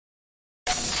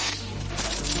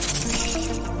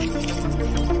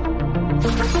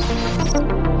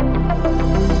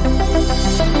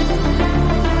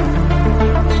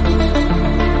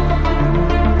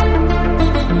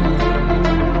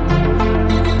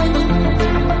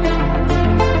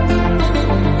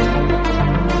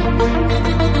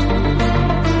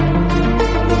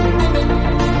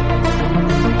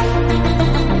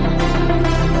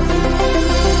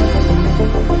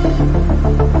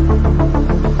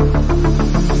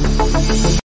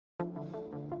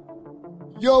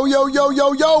Yo, yo, yo,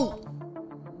 yo, yo.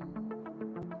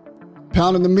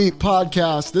 Pounding the Meat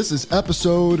podcast. This is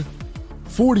episode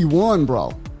 41,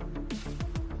 bro.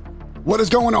 What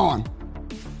is going on?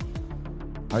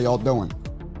 How y'all doing?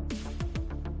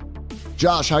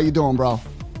 Josh, how you doing, bro?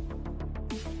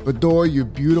 Bedoy, you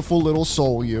beautiful little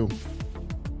soul, you.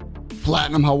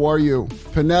 Platinum, how are you?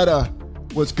 Panetta,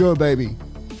 what's good, baby?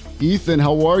 Ethan,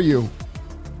 how are you?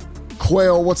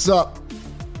 Quail, what's up?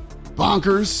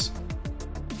 Bonkers.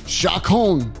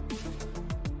 Chacon.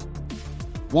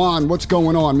 Juan, what's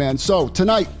going on, man? So,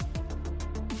 tonight,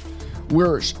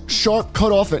 we're sharp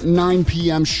cutoff at 9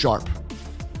 p.m. sharp.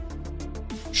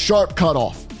 Sharp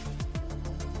cutoff.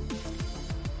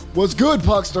 What's good,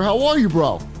 Puckster? How are you,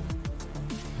 bro?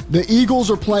 The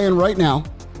Eagles are playing right now.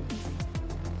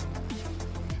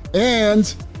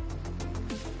 And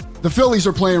the Phillies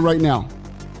are playing right now.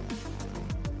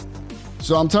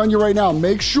 So I'm telling you right now,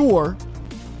 make sure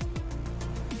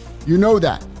you know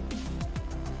that.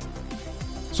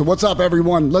 So what's up,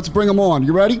 everyone? Let's bring them on.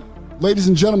 You ready? Ladies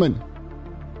and gentlemen,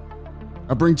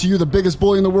 I bring to you the biggest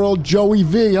bully in the world, Joey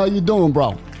V. How you doing,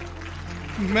 bro?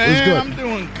 Man, I'm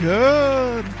doing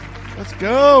good. Let's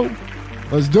go.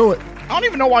 Let's do it. I don't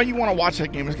even know why you want to watch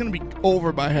that game. It's going to be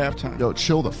over by halftime. Yo,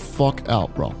 chill the fuck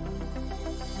out, bro.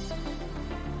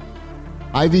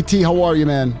 IVT, how are you,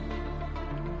 man?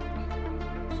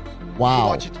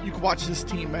 Wow. You can watch this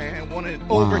team, man. Won in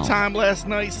overtime last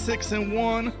night,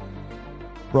 6-1.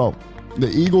 Bro, the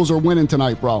Eagles are winning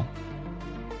tonight, bro.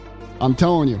 I'm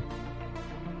telling you.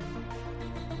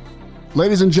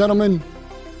 Ladies and gentlemen,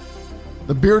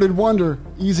 the bearded wonder,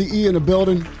 Easy E in the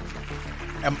building.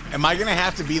 Am I going to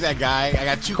have to be that guy? I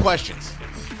got two questions.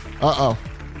 Uh-oh.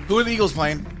 Who are the Eagles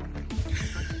playing?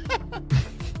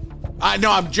 No,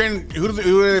 I'm genuinely.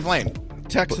 Who are they playing?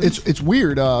 Texans. It's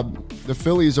weird. The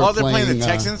Phillies are they're playing the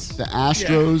Texans, Texans, the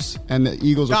Astros, and the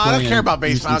Eagles are playing. I don't care about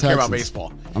baseball. Houston, I don't care about Texas.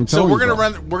 baseball. I'm telling you,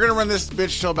 we're gonna run this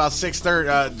bitch till about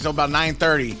 6:30, till about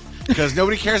 9:30, because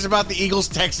nobody cares about the Eagles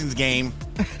Texans game,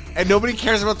 and nobody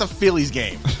cares about the Phillies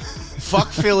game. Fuck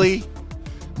Philly,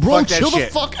 bro. Fuck that chill shit.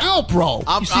 the fuck out, bro.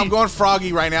 I'm going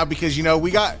froggy right now because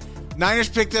we got Niners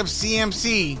picked up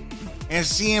CMC, and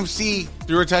CMC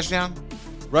threw a touchdown,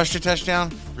 rushed a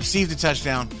touchdown, received a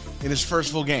touchdown in his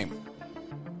first full game.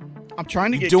 I'm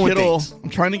trying to get Kittle. I'm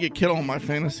trying to get Kittle on my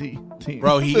fantasy team.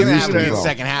 Bro, he's gonna have a good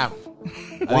second half. I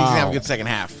think he's gonna have a good second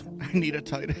half. I need a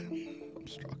tight end. I'm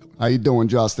struggling. How you doing,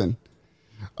 Justin?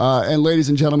 And ladies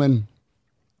and gentlemen,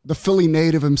 the Philly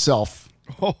native himself.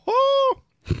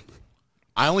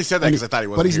 I only said that because I thought he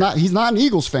was. But he's not an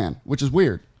Eagles fan, which is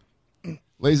weird.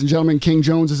 Ladies and gentlemen, King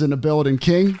Jones is in the building.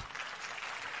 King,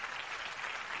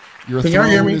 your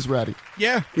throne is ready.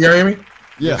 Yeah. You hear me?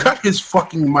 Yeah. Cut his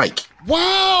fucking mic.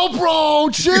 Wow, bro,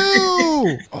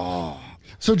 chill.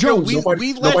 So, Jones,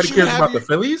 nobody cares about the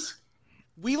Phillies?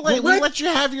 We let you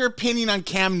have your opinion on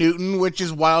Cam Newton, which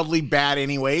is wildly bad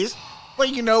anyways. But,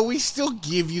 we still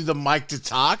give you the mic to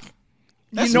talk.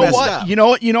 That's you know what? Up. You know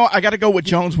what? I got to go with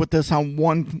Jones with this on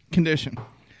one condition.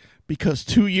 Because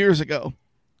 2 years ago,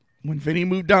 when Vinny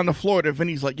moved down to Florida,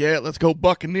 Vinny's like, yeah, let's go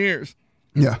Buccaneers.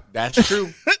 Yeah. That's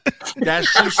true.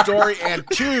 That's true story. And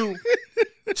two,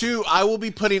 I will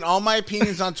be putting all my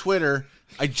opinions on Twitter.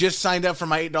 I just signed up for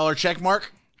my $8 check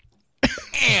mark.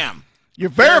 Bam! You're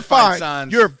verified,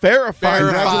 sons. You're verified.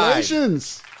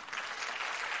 Congratulations.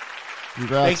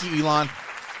 Congrats. Thank you, Elon.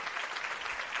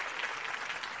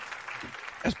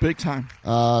 That's big time.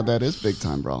 That is big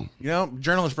time, bro.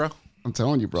 Journalist, bro. I'm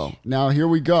telling you, bro. Now, here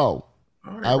we go.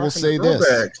 Right, I will say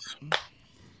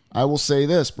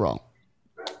this, bro.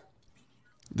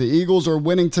 The Eagles are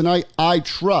winning tonight. I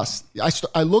trust.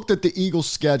 I looked at the Eagles'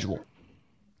 schedule.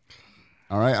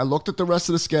 All right? I looked at the rest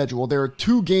of the schedule. There are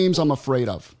 2 games I'm afraid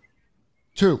of.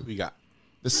 2. We got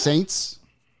the Saints,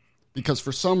 because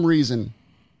for some reason,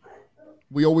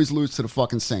 we always lose to the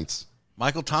fucking Saints.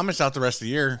 Michael Thomas out the rest of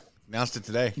the year. Announced it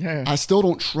today. Yeah. I still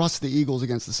don't trust the Eagles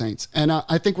against the Saints. And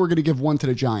I think we're going to give one to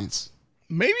the Giants.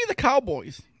 Maybe the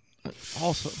Cowboys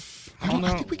also. I don't know.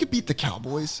 I think we could beat the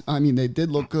Cowboys. I mean, they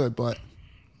did look good, but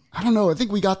I don't know. I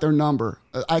think we got their number.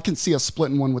 I can see us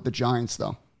splitting one with the Giants,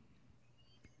 though.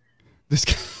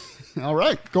 All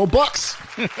right. Go Bucks.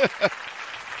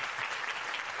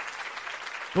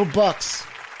 Go Bucks.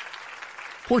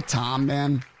 Poor Tom,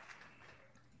 man.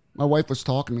 My wife was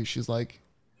talking to me. She's like,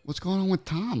 what's going on with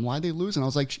Tom? Why are they losing? I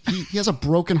was like, he has a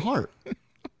broken heart.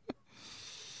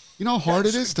 You know how hard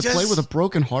it is to play with a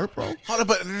broken heart, bro? Hold on,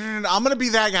 but I'm going to be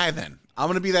that guy then. I'm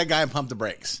going to be that guy and pump the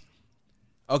brakes.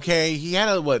 Okay, he had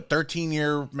a,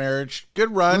 13-year marriage.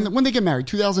 Good run. When they get married?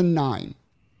 2009.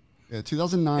 Yeah,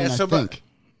 2009, I think.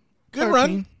 Good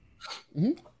run.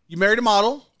 Mm-hmm. You married a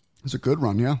model. It's a good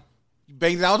run, yeah. You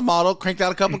banged out a model, cranked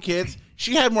out a couple kids.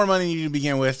 She had more money than you to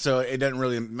begin with, so it doesn't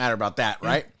really matter about that,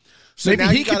 right? So Maybe now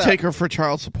he could take her for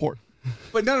child support.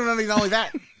 But no, not only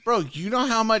that. Bro, you know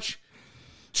how much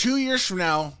 2 years from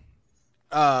now,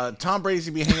 Tom Brady's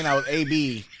going to be hanging out with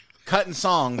AB, cutting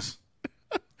songs,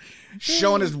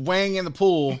 showing his wang in the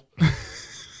pool.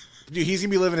 Dude, he's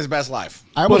going to be living his best life.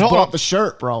 I almost bought the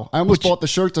shirt, bro. I almost bought the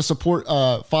shirt to support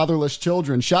fatherless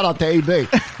children. Shout out to AB.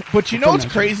 But you know what's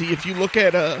crazy? If you look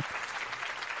at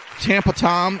Tampa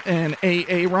Tom and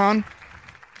AA Ron,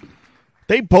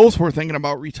 they both were thinking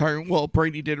about retiring. Well,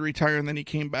 Brady did retire, and then he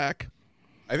came back.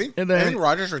 I think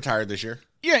Rodgers retired this year.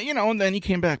 Yeah, and then he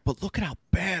came back. But look at how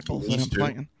bad both of them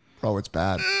playing. Bro, it's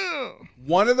bad.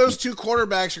 One of those two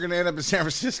quarterbacks are going to end up in San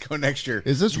Francisco next year.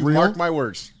 Is this real? Mark my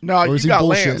words. No, you got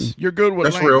Lance. You're good with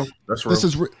That's Lance. Real. That's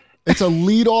real. It's a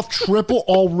leadoff triple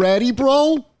already,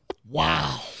 bro.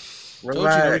 Wow.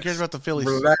 Relax. Nobody cares about the Phillies.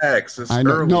 Relax. It's I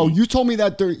know. early. No, you told me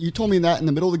that. You told me that in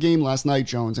the middle of the game last night,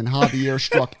 Jones, and Javier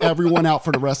struck everyone out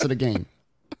for the rest of the game.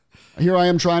 Here I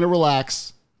am trying to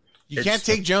relax. You can't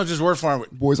take Jones's word for him.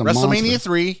 Boy's a WrestleMania monster.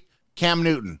 3, Cam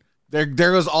Newton. There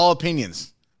goes all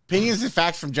opinions. Opinions and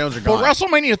facts from Jones are gone. But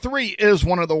WrestleMania 3 is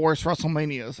one of the worst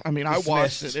WrestleManias. I mean, I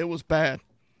watched it. It was bad.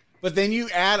 But then you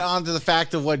add on to the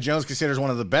fact of what Jones considers one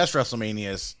of the best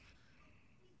WrestleManias.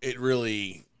 It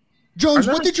really... Jones,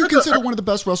 what did you consider one of the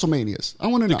best WrestleManias? I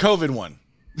want to know. The COVID one.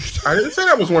 I didn't say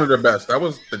that was one of the best. That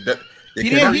was the... He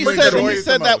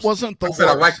said that wasn't the I worst. said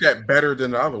I like that better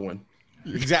than the other one.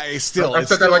 Exactly. I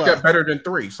said I like that better than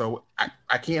 3, so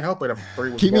I can't help it if 3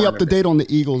 was Keep me boring up to date on the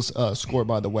Eagles score,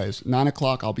 by the way. It's 9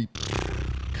 o'clock, I'll be...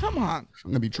 Come on.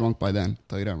 I'm going to be drunk by then.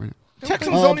 Tell you that right now.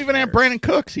 Texans don't even have Brandon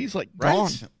Cooks. He's like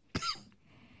gone. Right?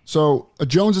 So,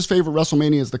 Jones's favorite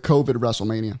WrestleMania is the COVID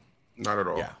WrestleMania. Not at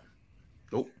all. Yeah.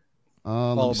 Nope.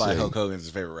 Followed by Hulk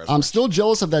Hogan's favorite wrestler. I'm still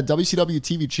jealous of that WCW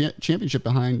TV championship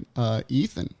behind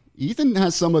Ethan. Ethan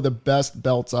has some of the best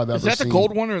belts I've ever seen. Is that the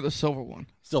gold one or the silver one?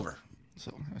 Silver.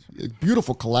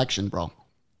 Beautiful collection, bro.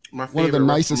 My One of the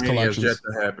nicest collections. Yet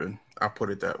to happen. I'll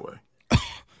put it that way.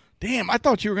 Damn, I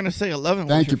thought you were going to say 11.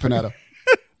 Thank you, Panetta.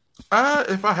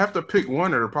 If I have to pick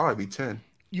one, it'll probably be 10.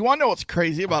 You want to know what's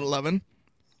crazy about 11?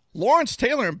 Lawrence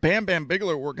Taylor and Bam Bam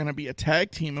Bigelow were going to be a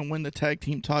tag team and win the tag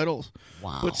team titles.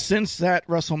 Wow. But since that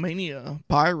WrestleMania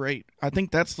buy rate, I think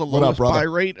that's the lowest buy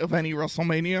rate of any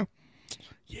WrestleMania.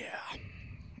 Yeah.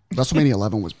 WrestleMania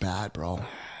 11 was bad, bro.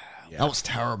 Yeah. That was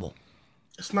terrible.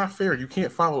 It's not fair. You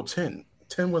can't follow 10.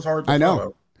 10 was hard to I know.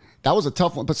 follow. That was a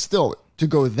tough one, but still, to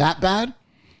go that bad?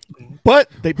 But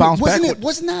they bounced back.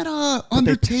 Wasn't that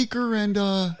Undertaker and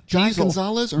Giant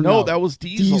Gonzalez? Or no, that was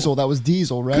Diesel. That was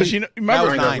Diesel, right? Because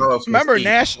remember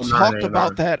Nash talked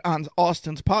about that on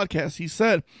Austin's podcast. He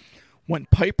said, when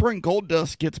Piper and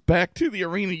Goldust gets back to the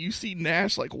arena, you see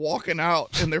Nash like walking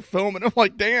out and they're filming. I'm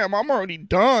like, damn, I'm already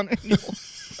done.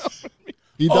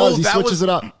 He does. He switches it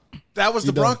up. That was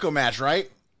the Bronco match, right?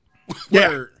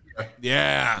 Yeah.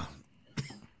 Yeah.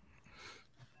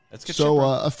 Let's get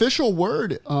official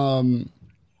word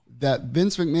that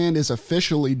Vince McMahon is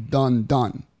officially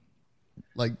done.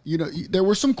 Like, there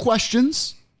were some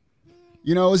questions.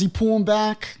 Is he pulling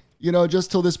back? Just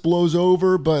till this blows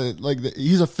over, but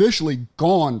he's officially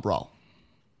gone, bro.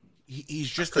 He's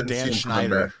just a Dan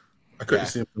Schneider. I couldn't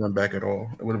see him coming back at all.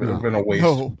 It would have been a waste.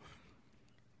 No.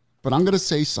 But I'm going to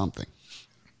say something.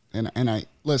 And I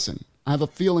listen, I have a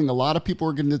feeling a lot of people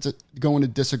are going to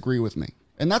disagree with me.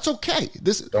 And that's okay.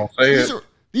 These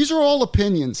are all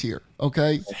opinions here,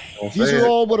 okay? These are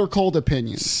all what are called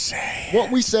opinions.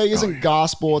 What we say isn't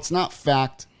gospel. It's not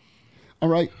fact. All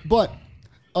right? But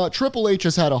Triple H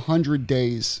has had 100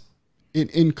 days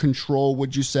in control,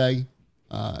 would you say,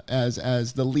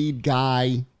 as the lead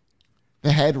guy,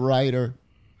 the head writer.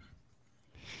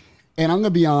 And I'm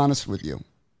going to be honest with you.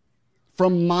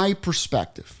 From my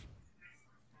perspective,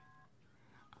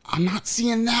 I'm not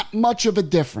seeing that much of a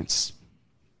difference.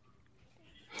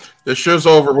 This show's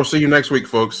over. We'll see you next week,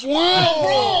 folks.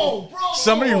 Whoa, bro.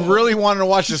 Somebody really wanted to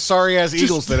watch the sorry-ass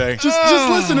Eagles today. Just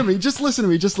listen to me. Just listen to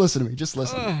me. Just listen to me. Just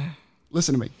listen to me.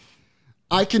 Listen to me.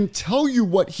 I can tell you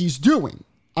what he's doing.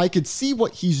 I could see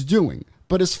what he's doing.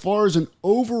 But as far as an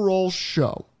overall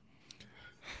show,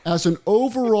 as an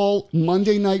overall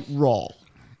Monday Night Raw,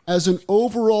 as an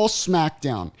overall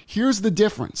SmackDown, here's the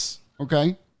difference,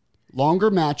 okay?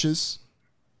 Longer matches.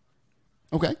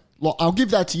 Okay. I'll give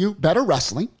that to you. Better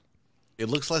wrestling. It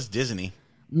looks less Disney.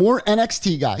 More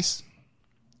NXT guys.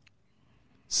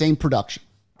 Same production.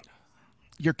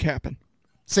 You're capping.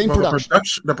 Same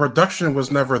production. The production was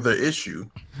never the issue.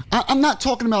 I'm not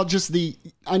talking about just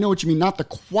I know what you mean, not the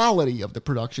quality of the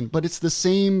production, but it's the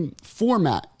same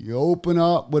format. You open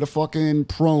up with a fucking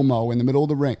promo in the middle of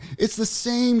the ring. It's the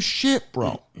same shit,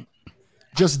 bro.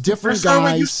 Just different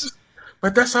guys.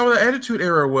 But that's how the Attitude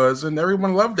Era was, and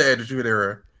everyone loved the Attitude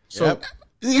Era. So,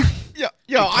 yeah.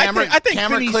 I think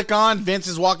camera click on. Vince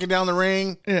is walking down the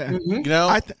ring. Yeah, you know.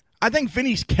 I think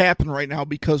Vinny's capping right now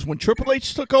because when Triple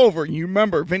H took over, you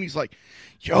remember Vinny's like,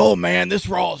 "Yo, man, this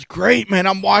Raw is great, man.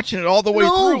 I'm watching it all the way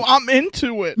through. I'm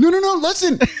into it." No.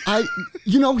 Listen,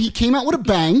 he came out with a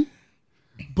bang,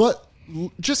 but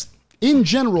just in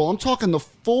general, I'm talking the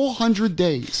full 100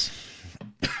 days.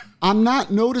 I'm not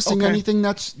noticing anything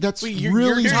that's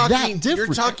really that different.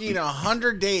 You're talking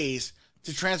 100 days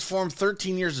to transform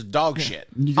 13 years of dog shit.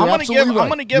 I'm gonna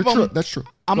give him. That's true.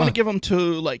 I'm gonna give him to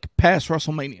like past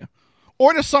WrestleMania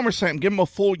or to SummerSlam. Give him a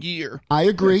full year. I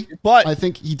agree, but I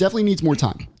think he definitely needs more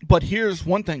time. But here's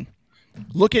one thing: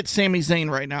 look at Sami Zayn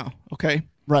right now. Okay,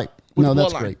 right? No,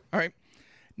 that's great. All right,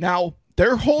 now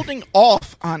they're holding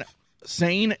off on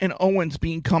Zayn and Owens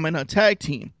becoming a tag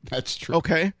team. That's true.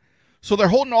 Okay, so they're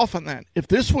holding off on that. If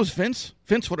this was Vince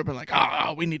would have been like,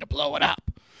 we need to blow it up.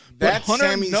 That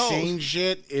Sami Zayn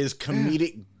shit is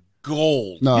comedic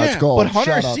gold. No, it's gold. But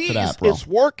Hunter Shout out sees to that, bro. it's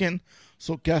working,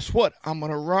 so guess what? I'm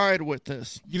going to ride with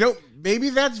this. You know,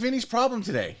 maybe that's Vinny's problem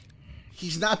today.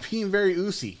 He's not being very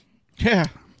oozy. Yeah.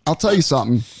 I'll tell you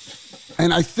something.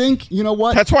 And I think, you know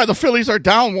what? That's why the Phillies are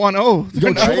down 1-0.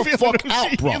 Yo, chill the fuck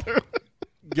out, bro.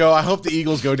 Yo, I hope the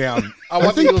Eagles go down.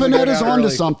 I think Panetta's onto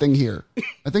something here.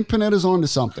 I think Panetta's onto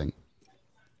something.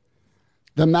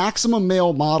 The maximum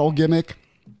male model gimmick,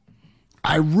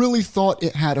 I really thought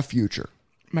it had a future.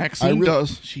 Maxine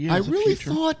does. She has I really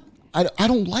thought, I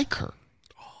don't like her.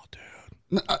 Oh,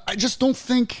 dude. I just don't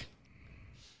think,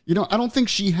 I don't think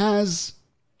she has,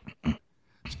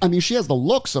 I mean, she has the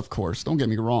looks, of course. Don't get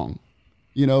me wrong.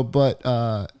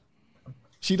 But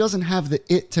she doesn't have the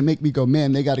it to make me go,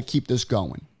 man, they got to keep this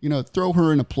going. Throw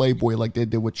her in a Playboy like they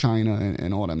did with China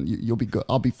and all them. You'll be good.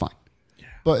 I'll be fine. Yeah.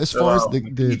 But as far as the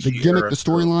gimmick, the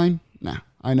storyline, nah,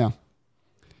 I know.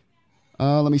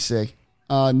 Let me see.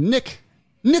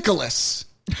 Nicholas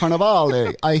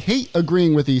Carnivale. I hate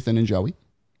agreeing with Ethan and Joey,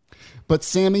 but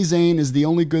Sami Zayn is the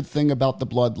only good thing about the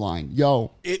bloodline.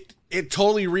 Yo. It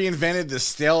totally reinvented the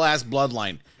stale-ass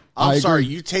bloodline. I'm sorry,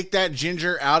 you take that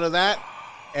ginger out of that,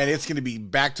 and it's going to be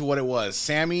back to what it was.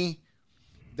 Sammy,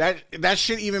 that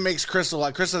shit even makes Crystal,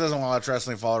 like, Crystal doesn't watch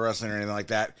wrestling, follow wrestling, or anything like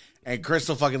that, and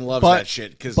Crystal fucking loves that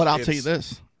shit. But I'll tell you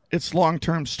this. It's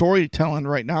long-term storytelling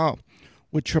right now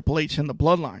with Triple H and the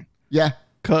bloodline. Yeah.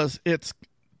 Because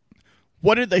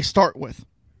what did they start with?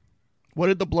 What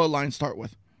did the bloodline start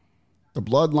with? The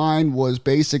bloodline was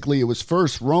basically, it was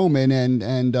first Roman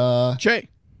and Jay.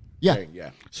 Yeah. Jay,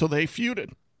 yeah. So they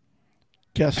feuded.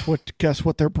 Guess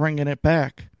what they're bringing it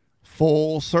back?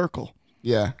 Full circle.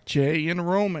 Yeah. Jay and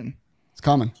Roman. It's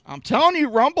coming. I'm telling you,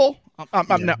 Rumble.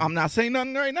 I'm not saying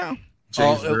nothing right now.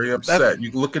 Jay's very upset.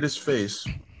 You look at his face.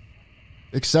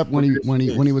 Except when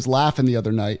he was laughing the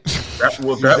other night. That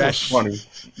was funny.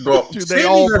 Bro, dude, they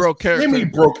all broke character. Sammy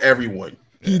broke everyone.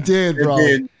 He did, bro.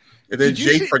 And then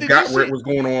Jay forgot where it was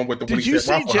going on with the Did you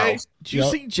see Jay? Did you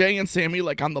see Jay and Sammy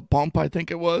like on the bump? I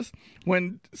think it was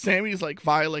when Sammy's like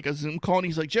via like a Zoom call, and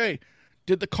he's like, "Jay,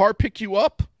 did the car pick you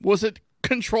up? Was it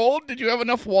controlled? Did you have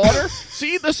enough water?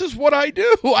 See, this is what I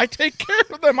do. I take care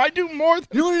of them. I do more."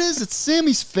 You know what it is? It's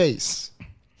Sammy's face.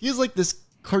 He has like this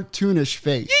cartoonish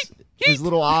face. His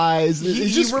little eyes.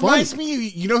 He reminds me.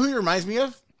 You know who he reminds me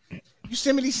of?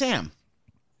 Yosemite Sam.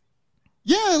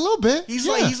 Yeah, a little bit. He's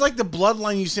like the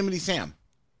bloodline Yosemite Sam.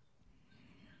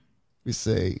 Let me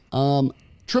see.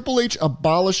 Triple H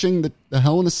abolishing the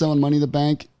Hell in a Cell and Money in the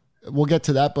Bank. We'll get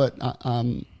to that, but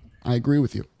I agree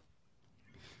with you.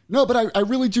 No, but I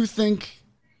really do think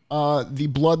the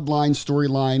bloodline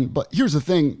storyline. But here's the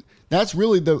thing. That's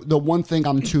really the one thing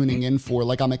I'm tuning in for.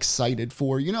 Like, I'm excited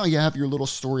for. You have your little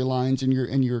storylines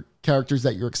and your characters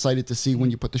that you're excited to see when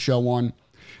you put the show on.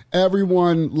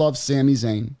 Everyone loves Sami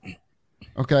Zayn.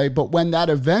 Okay, but when that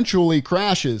eventually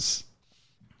crashes,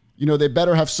 they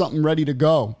better have something ready to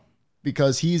go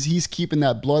because he's keeping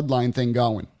that bloodline thing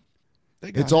going.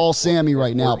 It's all Sammy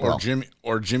right now, bro.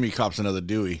 Or Jimmy cops another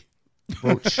Dewey.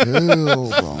 Bro, chill,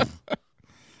 bro.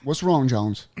 What's wrong,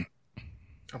 Jones?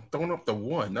 I'm throwing up the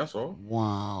one, that's all.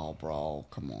 Wow, bro.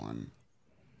 Come on.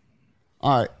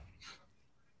 All right.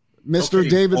 Mr.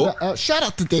 David, shout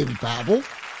out to David Babel.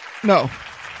 No.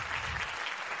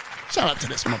 Shout out to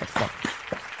this motherfucker.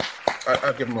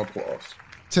 I give him applause.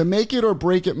 To make it or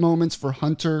break it moments for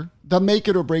Hunter, the make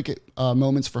it or break it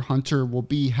moments for Hunter will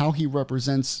be how he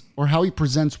represents or how he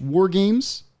presents War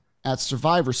Games at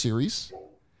Survivor Series,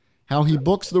 how he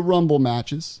books the Rumble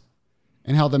matches,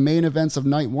 and how the main events of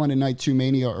Night 1 and Night 2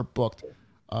 Mania are booked.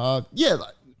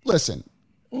 Listen,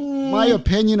 my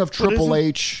opinion of Triple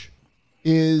H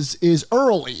is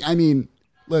early. I mean,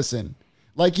 listen,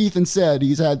 like Ethan said,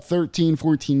 he's had 13,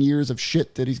 14 years of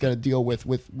shit that he's got to deal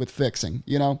with fixing,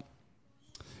 you know?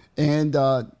 And,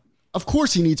 of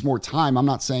course he needs more time. I'm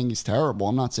not saying he's terrible.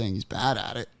 I'm not saying he's bad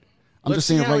at it. I'm just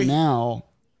saying right now.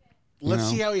 Let's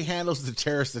see how he handles the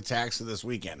terrorist attacks of this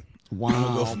weekend. Wow.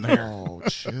 We'll go from there. Oh,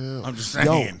 chill. I'm just saying.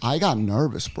 Yo, I got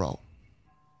nervous, bro.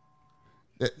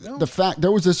 The fact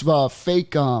there was this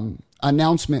fake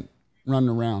announcement running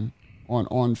around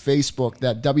on Facebook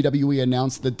that WWE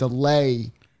announced the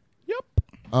delay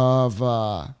of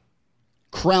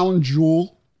Crown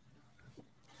Jewel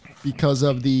because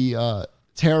of the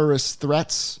terrorist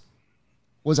threats.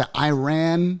 Was it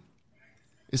Iran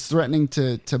is threatening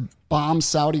to bomb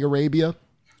Saudi Arabia?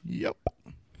 Yep.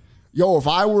 Yo, if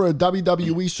I were a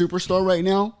WWE superstar right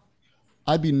now,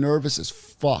 I'd be nervous as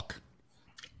fuck.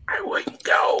 I wouldn't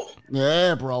go.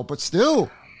 Yeah, bro, but still.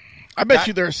 I bet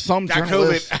you there's some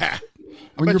journalists. I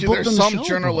bet you there's some show,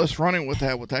 journalists running with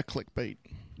that clickbait.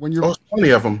 When you're There's plenty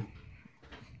of them.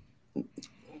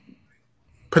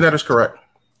 Panetta's correct.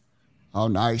 Oh,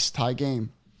 nice. Tie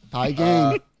game.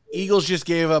 Eagles just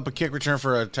gave up a kick return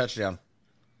for a touchdown.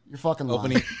 You're fucking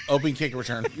lying. Opening kick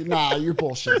return. Nah, you're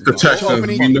bullshit. The touchdown,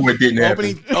 you know it didn't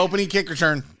happen. Opening kick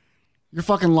return. You're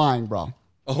fucking lying, bro.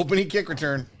 Opening kick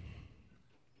return.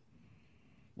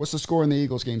 What's the score in the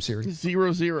Eagles game series?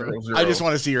 0-0. I just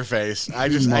want to see your face. I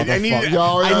needed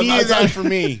Motherfucker. that for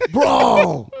me.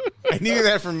 Bro! I needed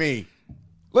that for me.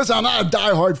 Listen, I'm not a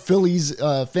diehard Phillies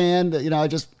fan. You know,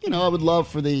 I would love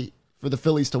for the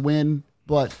Phillies to win,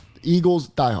 but Eagles,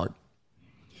 diehard.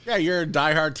 Yeah, you're a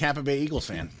diehard Tampa Bay Eagles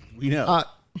fan. We know.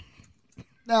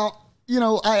 Now, you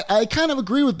know, I kind of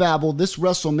agree with Babel. This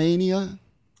WrestleMania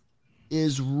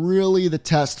is really the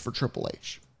test for Triple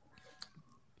H.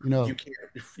 You know,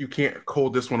 you can't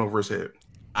hold this one over his head.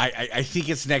 I think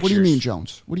it's next year. What do you mean,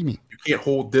 Jones? What do you mean? You can't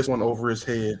hold this one over his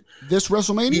head. This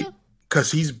WrestleMania?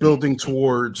 Because he's building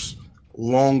towards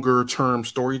longer term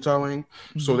storytelling.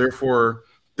 Mm-hmm. So therefore,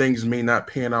 things may not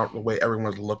pan out the way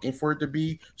everyone's looking for it to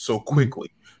be so quickly.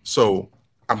 So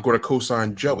I'm going to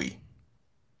co-sign Joey.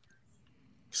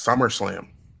 SummerSlam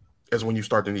is when you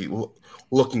start to need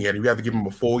looking at it. You have to give him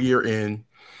a full year in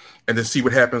and then see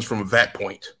what happens from that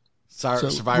point.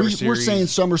 Survivor Series. We're saying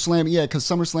SummerSlam, yeah, because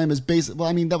SummerSlam is basic. Well,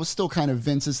 I mean, that was still kind of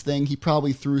Vince's thing. He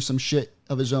probably threw some shit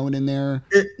of his own in there.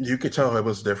 You could tell it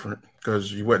was different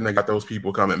because you wouldn't have got those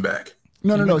people coming back.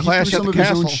 No. He threw some of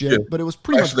his own shit, but it was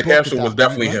pretty much the Castle was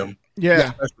definitely him.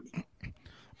 Yeah.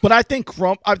 But I think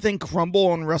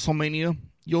Rumble and WrestleMania,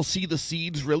 you'll see the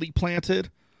seeds really planted,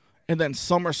 and then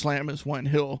SummerSlam is when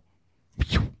he'll.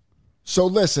 So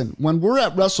listen, when we're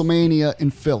at WrestleMania in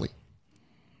Philly,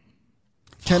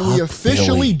 can we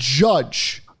officially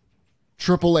judge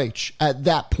Triple H at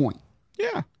that point?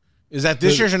 Yeah. Is that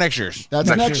this year's or next year's? That's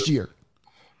next year.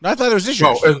 I thought it was this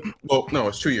year's. No,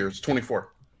 it's 2 years.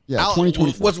 24. Yeah,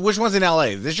 2024. Which one's in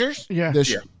LA? This year's? Yeah.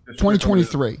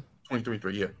 2023.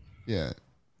 2023, yeah. Yeah.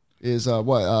 Is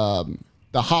the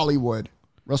Hollywood.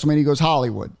 WrestleMania goes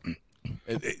Hollywood.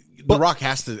 The Rock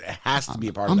has to be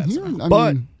a part of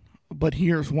that. But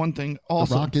here's one thing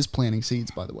also. The Rock is planting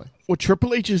seeds, by the way. What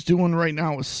Triple H is doing right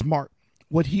now is smart.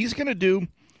 What he's going to do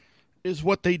is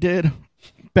what they did,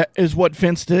 is what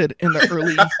Vince did in the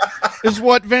early,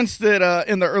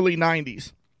 in the early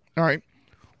 90s. All right.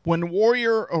 When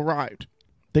Warrior arrived,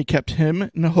 they kept him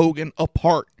and Hogan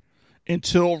apart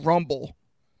until Rumble.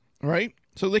 All right.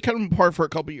 So they kept them apart for a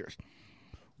couple years.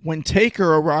 When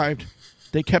Taker arrived,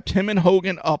 they kept him and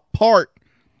Hogan apart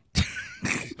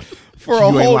for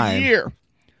a whole year.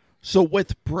 So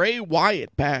with Bray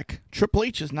Wyatt back, Triple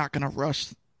H is not going to rush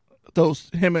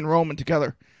him and Roman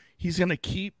together. He's going to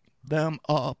keep them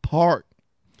apart.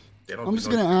 I'm just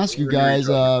going to ask you guys,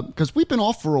 because we've been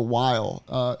off for a while.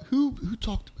 Who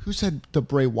said the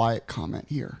Bray Wyatt comment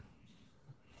here?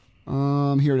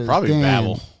 Here it is. Probably Dan.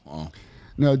 Babel. Oh.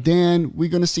 No, Dan, we're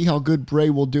going to see how good Bray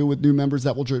will do with new members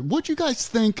that will join. What do you guys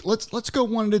think? Let's go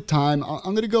one at a time.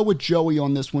 I'm going to go with Joey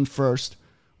on this one first.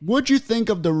 What'd you think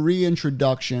of the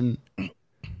reintroduction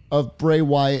of Bray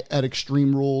Wyatt at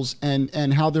Extreme Rules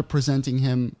and how they're presenting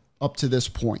him up to this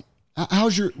point?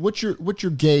 What's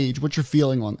your gauge? What's your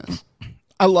feeling on this?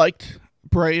 I liked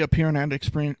Bray appearing at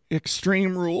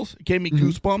Extreme Rules. It gave me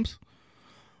goosebumps.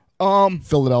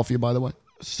 Philadelphia, by the way.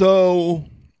 So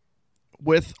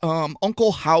with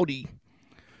Uncle Howdy.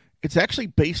 It's actually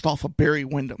based off of Barry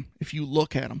Windham. If you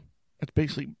look at him, it's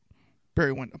basically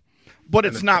Barry Windham. But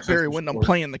it's not Barry Windham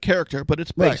playing the character, but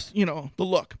it's based, the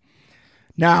look.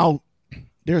 Now,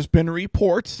 there's been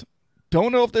reports,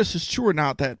 don't know if this is true or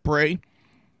not, that Bray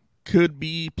could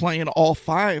be playing all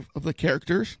 5 of the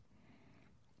characters,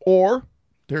 or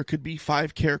there could be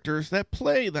 5 characters that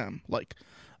play them. Like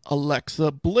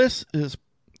Alexa Bliss is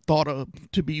thought of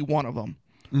to be one of them.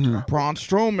 Mm-hmm. Braun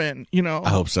Strowman, I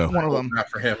hope so. One of them. Not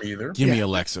for him either. Give me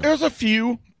Alexa. There's a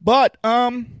few, but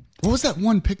what was that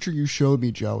one picture you showed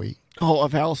me, Joey? Oh,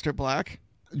 of Aleister Black?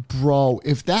 Bro,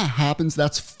 if that happens,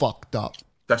 that's fucked up.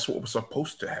 That's what was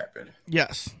supposed to happen.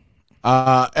 Yes.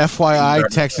 FYI,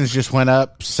 Texans just went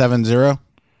up 7-0.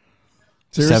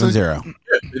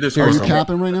 7-0. Are you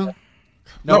capping right now?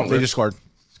 No, they just scored.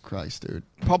 Christ, dude.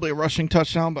 Probably a rushing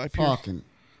touchdown by Pierce. Fucking.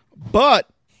 But,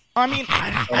 I mean,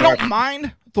 I don't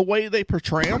mind the way they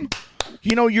portray him.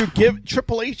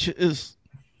 Triple H is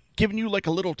giving you like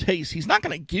a little taste. He's not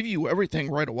going to give you everything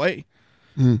right away.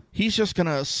 He's just going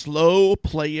to slow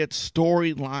play it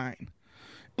storyline.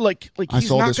 Like I he's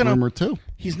saw not this gonna, rumor too.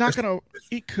 He's not gonna.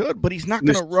 He could, but he's not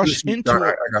gonna rush into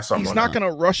it. He's not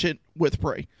gonna rush it with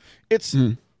Bray. It's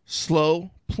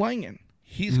slow playing.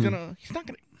 He's gonna. He's not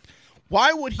gonna.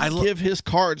 Why would he give his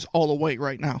cards all away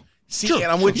right now? See,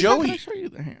 and I'm with Joey. Show you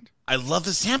the hand. I love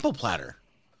the sample platter.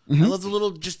 I love the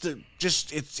little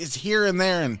it's here and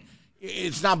there, and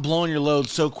it's not blowing your load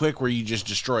so quick where you just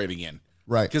destroy it again.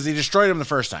 Right. Because he destroyed him the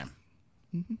first time.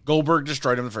 Goldberg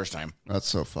destroyed him the first time. That's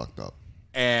so fucked up.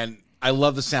 And I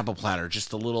love the sample platter, just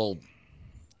the little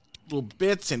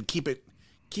bits, and keep it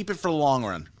for the long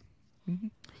run.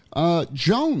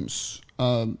 Jones.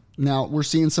 Now we're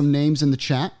seeing some names in the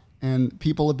chat, and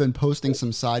people have been posting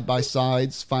some side by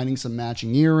sides, finding some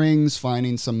matching earrings,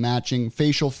 finding some matching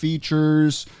facial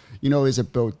features. Is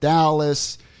it Bo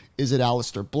Dallas? Is it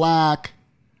Aleister Black?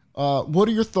 What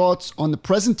are your thoughts on the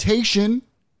presentation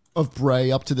of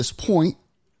Bray up to this point?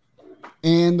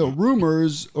 And the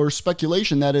rumors or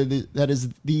speculation that is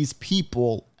these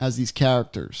people as these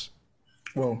characters.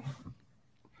 Well,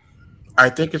 I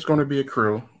think it's going to be a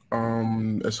crew.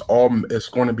 It's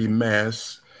going to be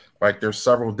mass. Like there's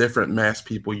several different mass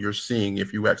people you're seeing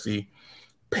if you actually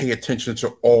pay attention to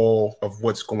all of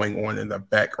what's going on in the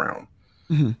background.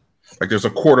 Mm-hmm. Like there's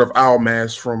a Court of Owl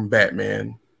mask from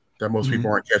Batman that most people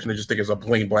aren't catching. They just think it's a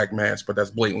plain black mask, but that's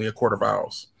blatantly a Court of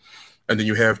Owls. And then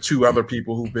you have 2 other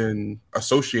people who've been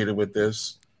associated with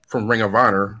this from Ring of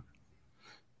Honor,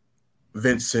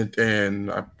 Vincent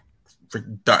and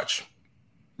Dutch.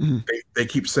 Mm-hmm. They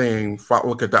keep saying,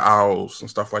 look at the owls and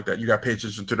stuff like that. You got to pay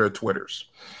attention to their Twitters.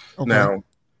 Okay. Now,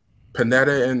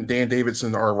 Panetta and Dan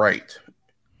Davidson are right.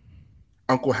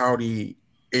 Uncle Howdy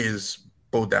is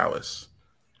Bo Dallas.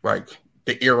 Like,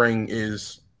 the earring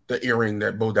is the earring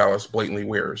that Bo Dallas blatantly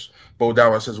wears. Bo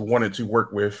Dallas has wanted to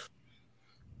work with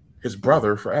his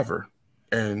brother forever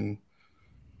and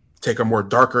take a more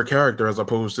darker character as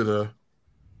opposed to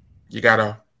you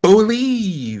gotta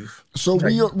believe. So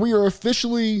we are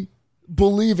officially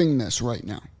believing this right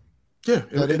now. Yeah.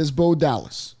 That it is Bo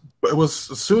Dallas. But it was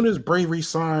as soon as Bray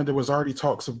re-signed, there was already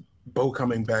talks of Bo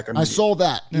coming back. I saw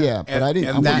that. Yeah, but I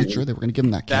wasn't sure they were going to give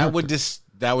him that character.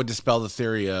 That would dispel the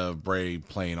theory of Bray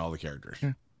playing all the characters.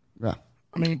 Yeah.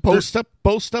 I mean, Bo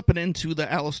stepping into the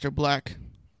Aleister Black.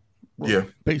 Yeah,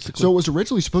 basically. So it was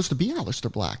originally supposed to be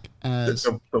Aleister Black.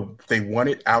 They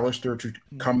wanted Aleister to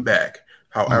come back.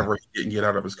 However, he didn't get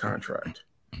out of his contract.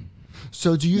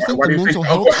 So do you think the mental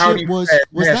health shit was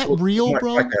that real,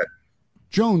 bro? Like that?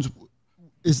 Jones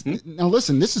now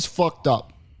listen. This is fucked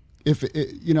up.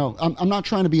 I'm not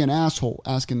trying to be an asshole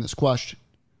asking this question.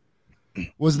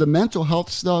 Was the mental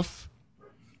health stuff?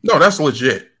 No, that's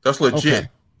legit. That's legit.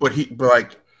 Okay.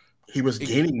 But he was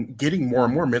getting more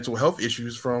and more mental health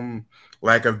issues from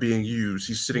lack of being used.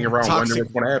 He's sitting around wondering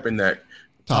what's going to happen next.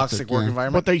 Toxic work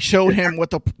environment. But they showed him with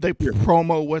they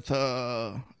promo with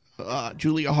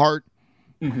Julia Hart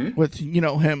with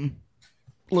him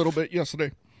a little bit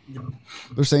yesterday.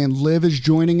 They're saying Liv is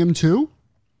joining him too.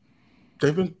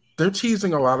 They're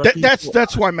teasing a lot of people.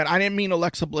 That's what I meant. I didn't mean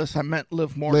Alexa Bliss. I meant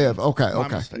Liv Morgan. Liv, okay.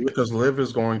 Because Liv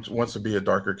is wants to be a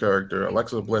darker character.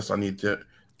 Alexa Bliss, I need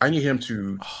him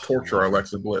to torture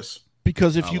Alexa Bliss.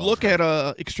 Because if you look at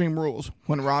Extreme Rules,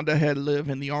 when Ronda had Liv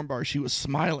in the armbar, she was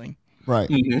smiling. Right.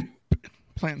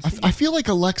 Mm-hmm. I feel like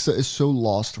Alexa is so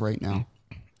lost right now.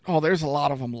 Oh, there's a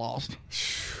lot of them lost.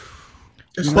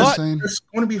 It's going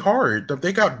to be hard.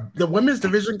 The women's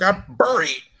division got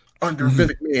buried under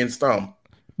Vince McMahon's thumb.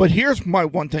 But here's my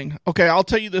one thing. Okay, I'll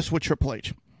tell you this with Triple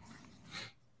H.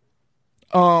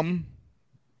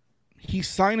 he's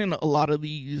signing a lot of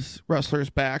these wrestlers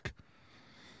back.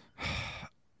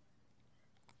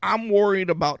 I'm worried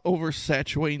about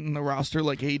oversaturating the roster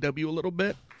like AEW a little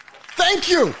bit. Thank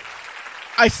you.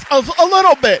 A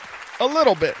little bit. A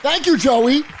little bit. Thank you,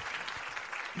 Joey.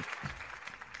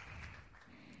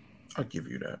 I'll give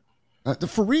you that.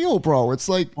 For real, bro. It's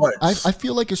like, What? I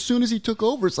feel like as soon as he took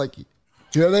over, it's like,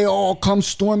 here they all come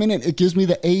storming in. It gives me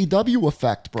the AEW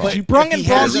effect, bro. But you brought in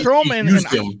Braun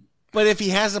Strowman. But if he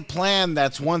has a plan,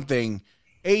 that's one thing.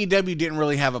 AEW didn't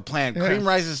really have a plan. Yeah. Cream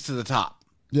rises to the top.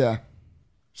 Yeah.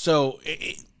 So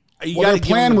their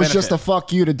plan was just a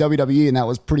fuck you to WWE, and that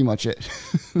was pretty much it.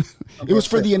 It was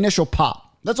for the initial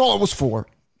pop. That's all it was for.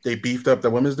 They beefed up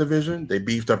the women's division. They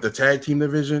beefed up the tag team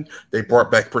division. They brought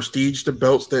back prestige to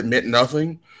belts that meant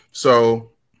nothing.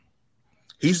 So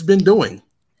he's been doing.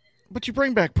 But you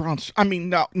bring back Braun. I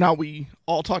mean, now we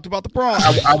all talked about the Braun.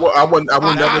 I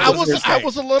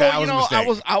was a little,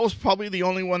 I was probably the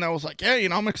only one that was like, yeah,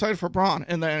 I'm excited for Braun.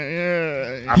 And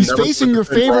then he's facing your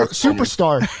favorite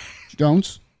superstar,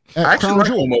 Jones. I actually like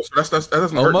Omos. That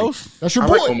doesn't hurt me. That's your I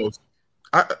boy. like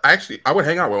Omos. I would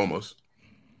hang out with Omos.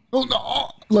 Oh,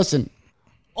 no, listen,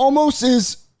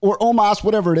 Omos,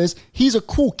 whatever it is, he's a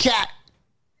cool cat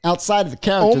outside of the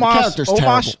character. The character's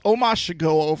terrible. Omos should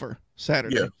go over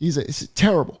Saturday. Yeah. He's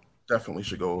terrible. Definitely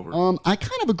should go over. I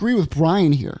kind of agree with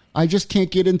Brian here. I just can't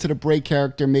get into the Bray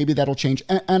character. Maybe that'll change.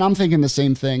 And I'm thinking the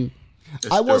same thing.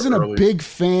 I wasn't a big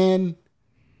fan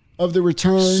of the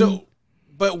return. So,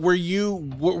 but were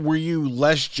you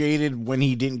less jaded when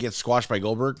he didn't get squashed by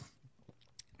Goldberg?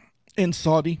 In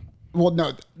Saudi? Well,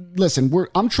 no, listen,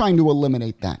 I'm trying to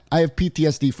eliminate that. I have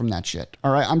PTSD from that shit.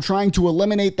 All right. I'm trying to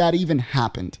eliminate that even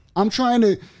happened. I'm trying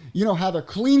to, have a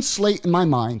clean slate in my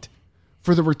mind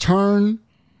for the return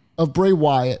of Bray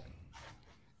Wyatt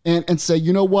and say,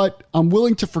 you know what? I'm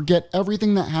willing to forget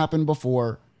everything that happened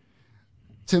before.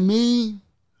 To me,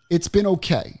 it's been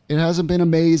okay. It hasn't been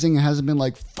amazing. It hasn't been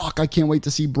like, fuck, I can't wait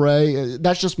to see Bray.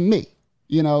 That's just me.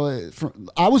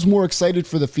 I was more excited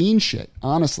for the Fiend shit,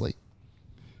 honestly.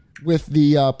 With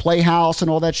the Playhouse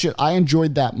and all that shit, I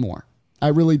enjoyed that more. I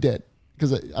really did.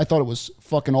 Because I thought it was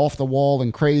fucking off the wall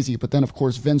and crazy. But then, of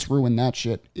course, Vince ruined that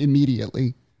shit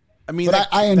immediately. I mean, but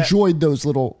I enjoyed those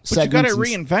little segments. But you got to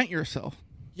reinvent yourself.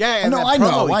 Yeah, and I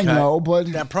know,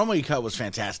 but that promo you cut was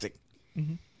fantastic.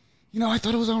 Mm-hmm. I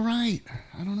thought it was all right.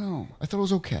 I don't know. I thought it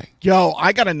was okay. Yo,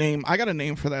 I got a name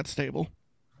for that stable.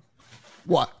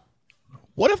 What?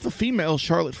 What if the female is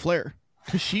Charlotte Flair?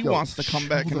 Because she wants to come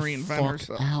back and reinvent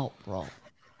herself. Out, bro.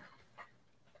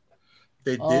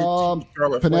 They did.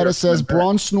 Panetta says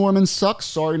Braun Strowman sucks.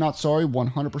 Sorry, not sorry.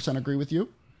 100% agree with you.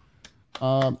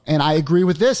 And I agree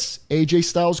with this. AJ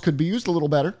Styles could be used a little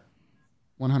better.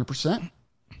 100%.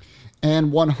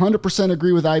 And 100%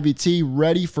 agree with IBT.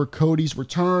 Ready for Cody's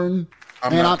return.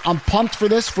 I'm pumped for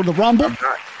this, for the Rumble.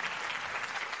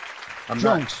 I'm Jones.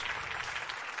 not.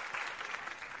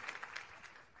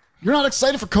 You're not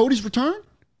excited for Cody's return?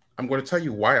 I'm going to tell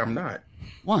you why I'm not.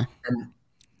 Why?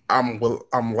 I'm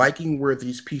liking where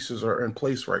these pieces are in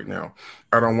place right now.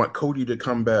 I don't want Cody to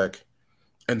come back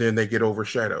and then they get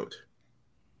overshadowed.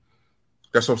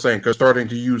 That's what I'm saying. Because starting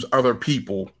to use other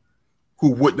people who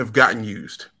wouldn't have gotten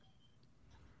used.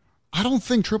 I don't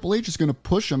think Triple H is going to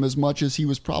push him as much as he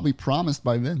was probably promised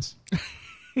by Vince.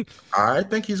 I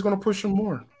think he's going to push him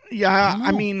more. Yeah,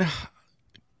 I mean,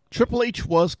 Triple H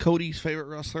was Cody's favorite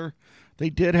wrestler. They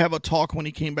did have a talk when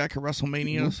he came back at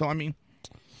WrestleMania. Mm-hmm. So, I mean,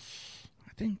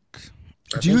 I think...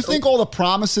 Do you think all the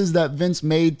promises that Vince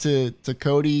made to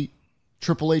Cody,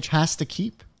 Triple H has to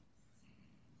keep?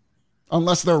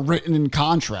 Unless they're written in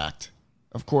contract,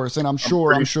 of course. And I'm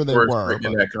sure they were.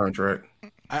 Written in that contract.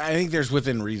 I think there's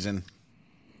within reason.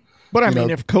 But, I mean,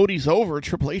 if Cody's over,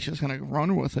 Triple H is going to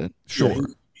run with it. Sure. Yeah,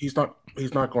 he's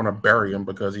not going to bury him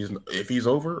because if he's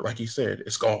over, like he said,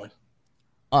 it's gone.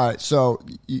 All right. So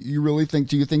you really think?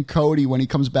 Do you think Cody, when he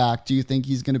comes back, do you think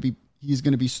he's going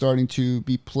to be starting to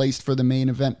be placed for the main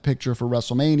event picture for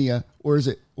WrestleMania,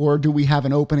 or do we have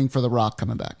an opening for The Rock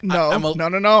coming back? No,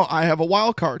 no. I have a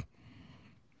wild card.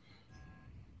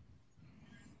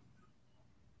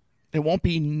 It won't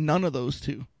be none of those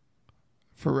two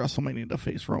for WrestleMania to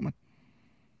face Roman.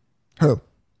 Who?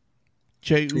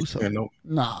 Jey Uso.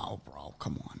 No, bro.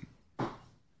 Come on,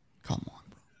 bro.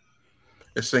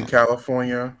 It's in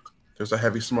California. There's a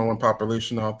heavy Samoan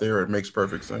population out there. It makes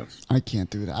perfect sense. I can't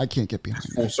do that. I can't get behind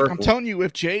full that. circle. I'm telling you,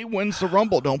 if Jey wins the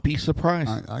Rumble, don't be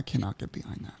surprised. I cannot get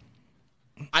behind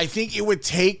that. I think it would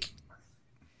take...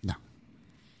 No.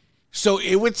 So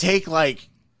it would take, like...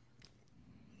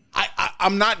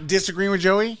 I'm not disagreeing with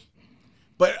Joey,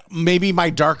 but maybe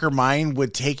my darker mind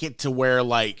would take it to where,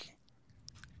 like,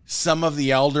 some of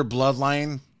the elder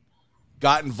bloodline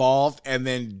got involved, and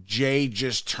then Jay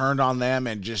just turned on them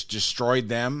and just destroyed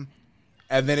them,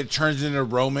 and then it turns into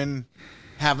Roman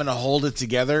having to hold it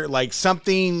together, like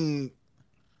something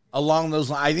along those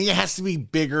lines. I think it has to be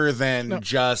bigger than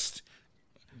just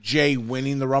Jay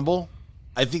winning the Rumble.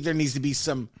 I think there needs to be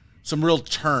some real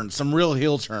turn, some real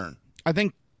heel turn. I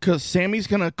think because Sammy's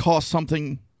going to cost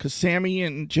something, because Sammy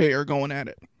and Jay are going at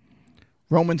it.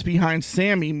 Roman's behind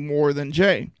Sammy more than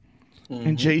Jay.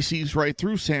 And Jay sees right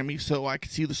through Sammy, so I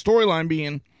could see the storyline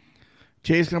being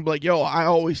Jay's going to be like, yo, I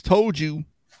always told you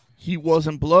he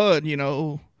wasn't blood, you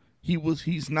know.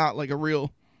 He's not like a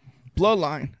real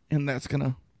bloodline, and that's going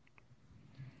to...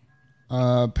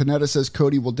 Panetta says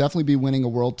Cody will definitely be winning a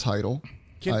world title.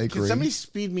 I agree. Can somebody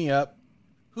speed me up?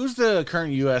 Who's the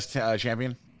current U.S.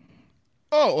 champion?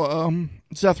 Oh,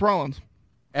 Seth Rollins.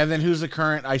 And then who's the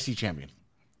current IC champion?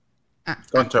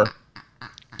 Gunther.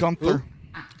 Gunther's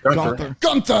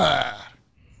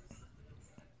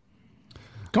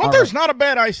not a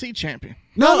bad IC champion.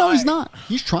 No, he's not.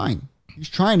 He's trying. He's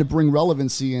trying to bring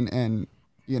relevancy and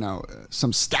you know,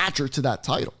 some stature to that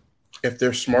title. If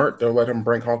they're smart, they'll let him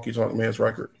break Honky Tonk Man's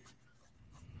record.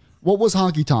 What was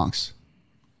Honky Tonks?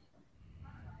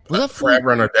 Was that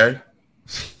forever and a day?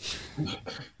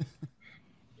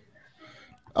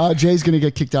 Jay's going to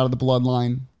get kicked out of the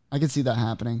bloodline. I can see that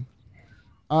happening.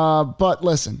 But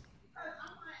listen,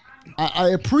 I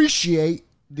appreciate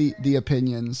the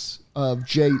opinions of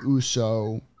Jay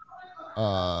Uso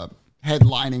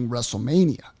headlining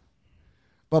WrestleMania.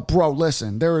 But, bro,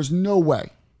 listen, there is no way.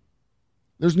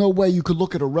 There's no way you could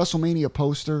look at a WrestleMania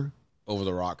poster over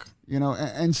The Rock, you know,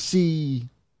 and see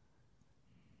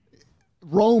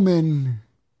Roman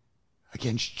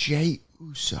against Jay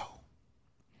Uso.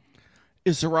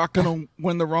 Is The Rock going to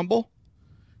win the Rumble?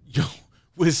 Yo,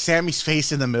 with Sammy's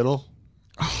face in the middle?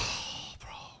 Oh, bro.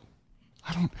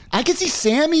 I can see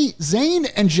Sami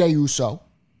Zayn and Jay Uso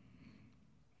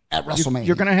at WrestleMania.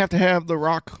 You're going to have The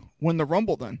Rock win the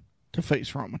Rumble then to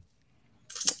face Roman.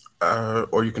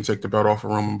 Or you can take the belt off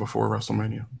of Roman before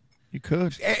WrestleMania. You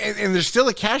could. And there's still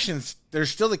the cash-in. There's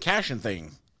still the cash-in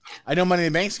thing. I know Money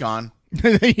in the Bank's gone.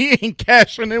 He ain't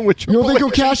cashing in with Triple H. You don't think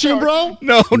he'll cash in, bro?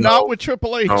 No, not with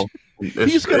Triple H. No.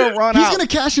 He's going to run out. He's going to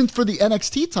cash in for the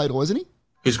NXT title, isn't he?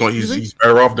 He's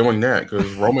better off doing that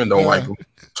because Roman don't like him.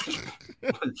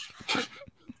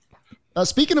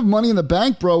 Speaking of Money in the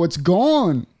Bank, bro, it's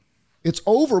gone. It's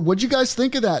over. What'd you guys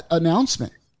think of that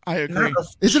announcement? I agree.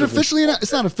 Is it officially announced?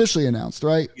 It's not officially announced,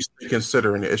 right? He's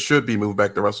considering it. It should be moved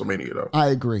back to WrestleMania, though. I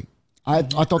agree. I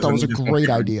thought that was a great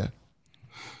idea.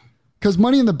 Because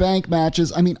Money in the Bank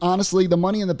matches, I mean, honestly, the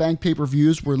Money in the Bank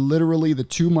pay-per-views were literally the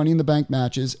 2 Money in the Bank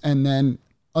matches and then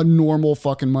a normal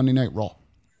fucking Monday Night Raw.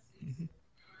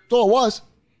 That's all it was.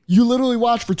 You literally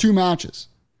watched for 2 matches.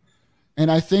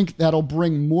 And I think that'll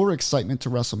bring more excitement to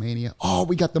WrestleMania. Oh,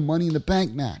 we got the Money in the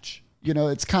Bank match. You know,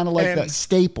 it's kind of like that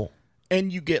staple.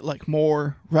 And you get like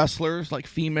more wrestlers, like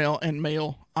female and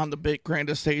male, on the big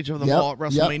grandest stage of them all at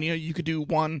WrestleMania. Yep. You could do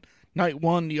one night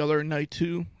 1, the other night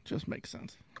 2. Just makes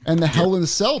sense. And the Hell in a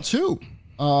Cell too.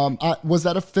 Was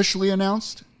that officially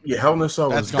announced? Yeah, Hell in a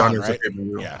Cell is done, right?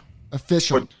 Yeah,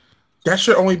 official. That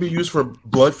should only be used for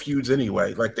blood feuds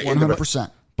anyway. Like the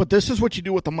 100%. But this is what you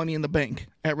do with the Money in the Bank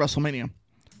at WrestleMania.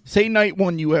 Say night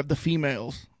 1, you have the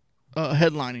females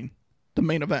headlining the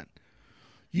main event.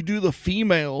 You do the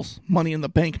females Money in the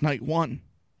Bank night 1.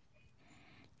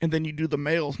 And then you do the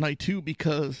males night 2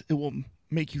 because it will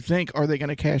make you think, are they going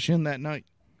to cash in that night?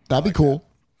 That'd be cool.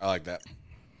 I like that.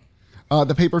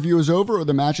 The pay-per-view is over or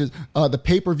the matches? The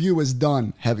pay-per-view is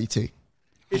done, Heavy T.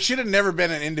 It should have never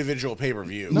been an individual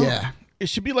pay-per-view. No. Yeah. It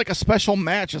should be like a special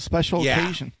match, a special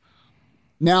occasion.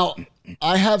 Now,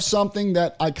 I have something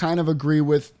that I kind of agree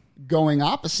with going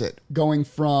opposite. Going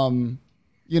from,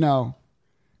 you know,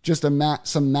 just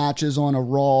some matches on a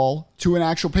Raw to an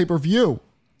actual pay-per-view.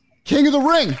 King of the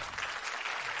Ring.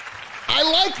 I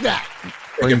like that.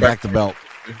 Bring back the belt.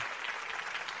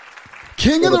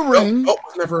 King of the Ring. Oh, it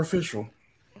was never official.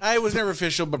 It was never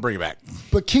official, but bring it back.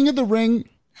 But King of the Ring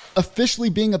officially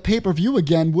being a pay-per-view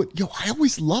again would, I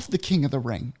always loved the King of the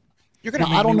Ring. You're gonna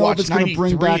I don't know if it's going to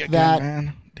bring back again, that.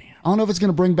 Man. Damn. I don't know if it's going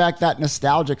to bring back that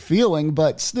nostalgic feeling,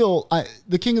 but still,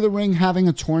 the King of the Ring having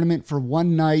a tournament for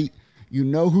one night, you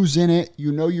know who's in it,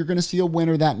 you know you're going to see a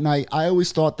winner that night. I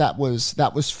always thought that was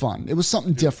fun. It was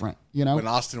something different, you know. When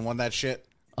Austin won that shit.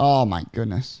 Oh my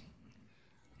goodness.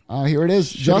 Here it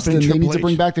is. Justin, they need to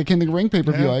bring back the King of the Ring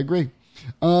pay-per-view. Yeah. I agree.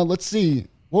 Let's see.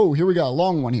 Whoa, here we go. A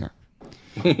long one here.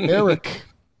 Eric,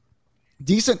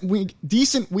 decent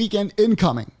weekend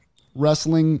incoming.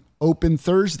 Wrestling Open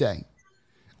Thursday.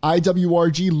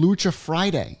 IWRG Lucha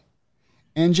Friday.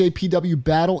 NJPW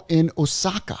Battle in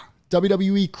Osaka.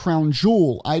 WWE Crown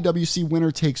Jewel. IWC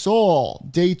Winner Takes All.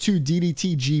 Day 2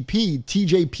 DDT GP.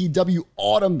 TJPW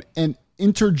Autumn and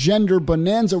Intergender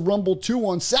Bonanza Rumble 2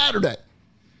 on Saturday.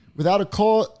 Without a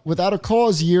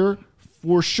cause year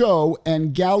for show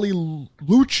and Galley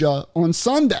Lucha on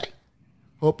Sunday.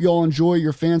 Hope you all enjoy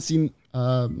your fancy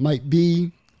might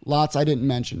be. Lots I didn't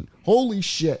mention. Holy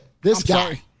shit. This guy.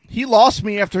 Sorry. He lost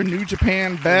me after New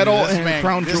Japan Battle and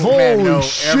Crown Jewel. This man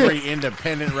knows every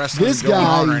independent wrestling going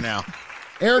on right now.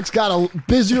 Eric's got a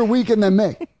busier weekend than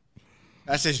me.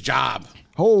 That's his job.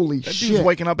 Holy that shit. Dude's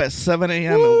waking up at 7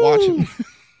 a.m. and watching.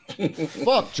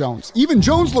 Fuck Jones. Even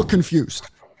Jones looked confused.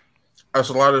 That's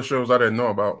a lot of shows I didn't know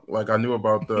about. Like, I knew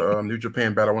about the New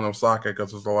Japan Battle in Osaka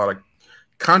because there's a lot of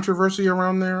controversy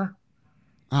around there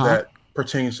that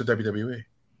pertains to WWE.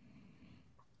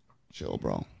 Chill,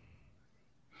 bro.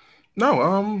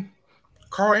 No,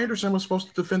 Carl Anderson was supposed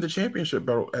to defend the championship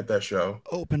belt at that show.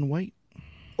 Open weight.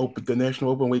 The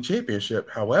National Openweight Championship.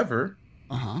 However,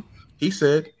 he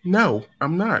said, no,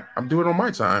 I'm not. I'm doing it on my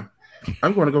time.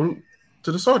 I'm going to go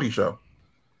to the Saudi show.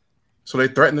 So they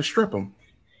threatened to strip him.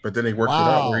 But then they worked it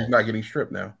out where he's not getting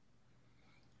stripped now.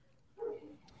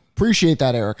 Appreciate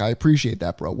that, Eric. I appreciate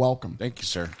that, bro. Welcome. Thank you,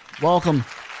 sir. Welcome.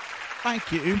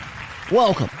 Thank you.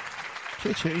 Welcome.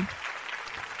 Chitchy.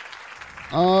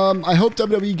 I hope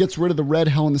WWE gets rid of the red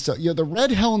Hell in the Cell. Yeah, the red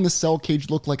Hell in the Cell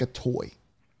cage looked like a toy.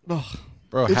 Ugh.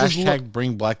 Bro, hashtag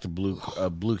bring black to blue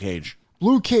cage.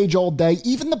 Blue cage all day.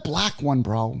 Even the black one,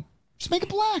 bro. Just make it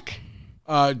black.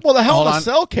 Well, the Hell in the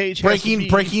Cell cage.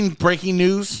 Breaking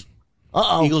news.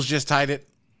 Uh-oh. Eagles just tied it.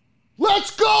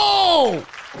 Let's go!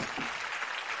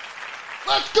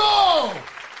 Let's go!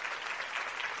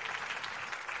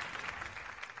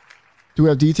 Do we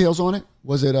have details on it?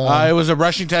 Was it? It was a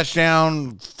rushing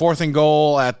touchdown, 4th and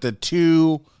goal at the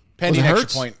 2, pending extra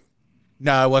point.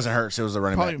 No, it wasn't Hurts. It was the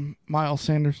running back. Probably Miles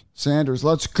Sanders. Sanders,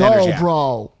 let's go,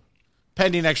 bro.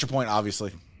 Pending extra point,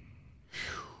 obviously.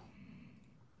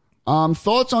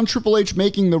 Thoughts on Triple H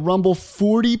making the Rumble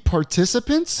 40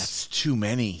 participants? That's too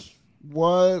many.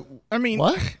 What? I mean,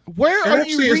 what? Where are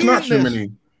you reading it's not too this?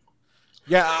 many.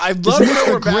 Yeah, I'd love to know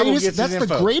where Babel gets his That's info.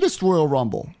 the greatest Royal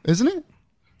Rumble, isn't it?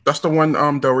 That's the one,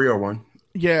 Del Rio one.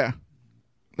 Yeah.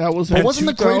 That was. But wasn't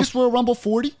the greatest Royal Rumble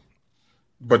 40?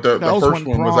 But the first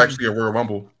one was actually a Royal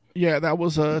Rumble. Yeah, that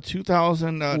was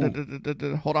 2000.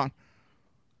 Hold on.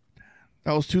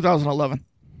 That was 2011.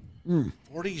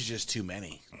 40 is just too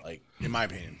many, like, in my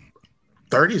opinion.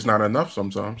 30 is not enough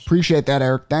sometimes. Appreciate that,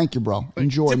 Eric. Thank you, bro.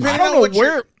 Enjoy. I don't know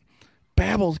where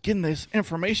Babel's getting this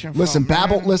information from. Listen,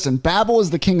 Babel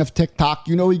is the king of TikTok.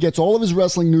 You know he gets all of his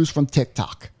wrestling news from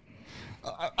TikTok.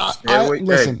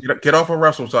 Listen, get off of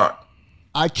Wrestle Talk.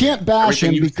 I can't bash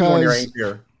him because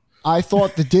I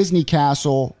thought the Disney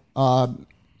castle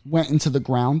went into the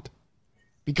ground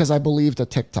because I believed a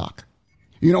TikTok.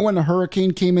 You know when the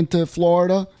hurricane came into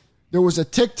Florida, there was a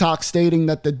TikTok stating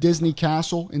that the Disney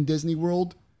castle in Disney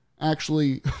World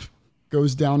actually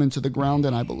goes down into the ground,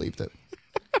 and I believed it.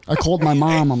 I called my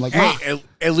mom. I'm like, hey,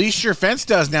 at least your fence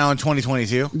does now in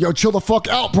 2022. Yo, chill the fuck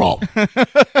out, bro.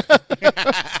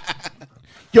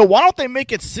 Yo, why don't they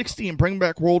make it 60 and bring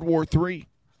back World War III?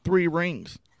 3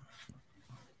 rings.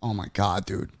 Oh my god,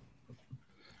 dude.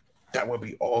 That would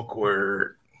be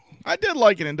awkward. I did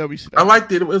like it in WCW. I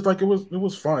liked it. It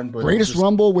was fun. But Greatest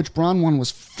Rumble, which Braun won, was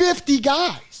 50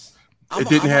 guys. It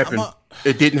didn't happen.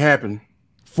 It didn't happen.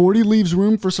 40 leaves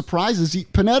room for surprises.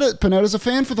 Panetta's a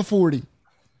fan for the 40.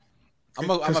 I'm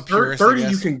a purist. 30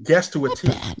 you can guess to a T.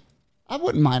 Bad. I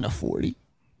wouldn't mind a 40.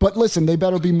 But listen, they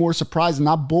better be more surprising,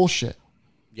 not bullshit.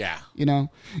 Yeah. You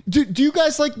know? Do you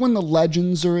guys like when the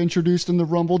legends are introduced in the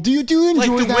Rumble? Do you enjoy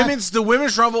like that? The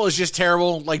women's Rumble is just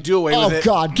terrible. Like, do away with it. Oh,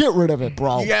 God, get rid of it,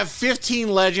 bro. You have 15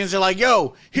 legends. They're like,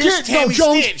 yo, here's Tammy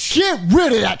Stitch. Get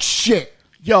rid of that shit.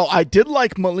 Yo, I did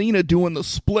like Melina doing the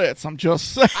splits. I'm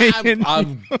just saying.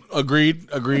 I'm agreed.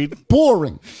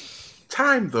 Boring.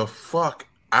 Time the fuck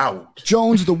out.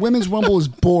 Jones, the women's Rumble is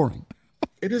boring.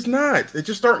 It is not. It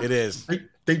just start. It is.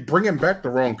 They bringing back the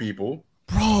wrong people.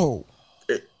 Bro.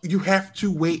 You have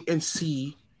to wait and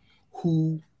see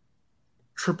who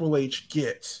Triple H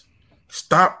gets.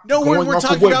 Stop. No, going we're off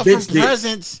talking of what about Vince from did.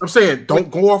 presence. I'm saying,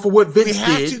 don't go off of what Vince we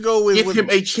have did. To go with, Give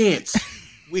him a chance.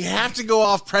 We have to go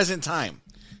off present time.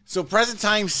 So present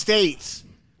time states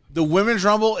the women's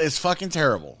Rumble is fucking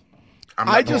terrible.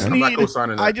 I just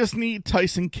need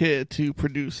Tyson Kidd to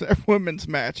produce that women's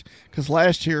match because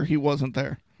last year he wasn't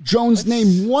there. Jones,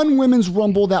 name one women's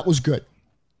Rumble that was good.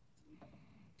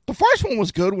 The first one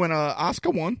was good when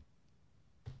Asuka won.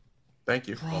 Thank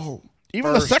you. Bro.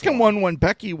 Even the second one when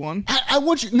Becky won. I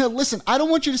want you. No, listen. I don't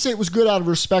want you to say it was good out of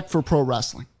respect for pro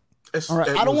wrestling. All right.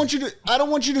 I don't want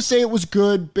you to say it was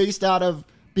good based out of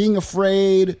being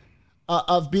afraid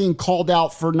of being called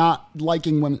out for not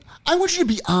liking women. I want you to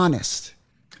be honest.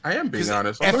 I am being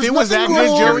honest. If it was that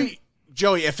good,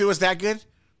 Joey, if it was that good,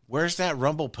 where's that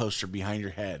Rumble poster behind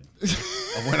your head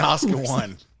of when Oscar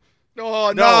won?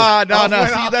 Oh, no.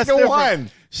 See, that's different.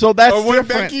 Won. So that's or when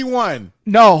different. Becky won.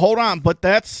 No, hold on. But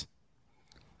that's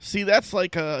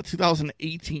like a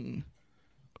 2018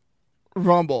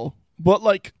 Rumble. But,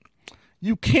 like,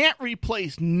 you can't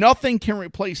replace, nothing can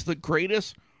replace the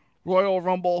greatest Royal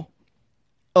Rumble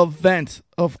event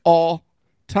of all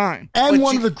time. And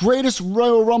one of the greatest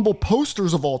Royal Rumble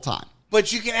posters of all time.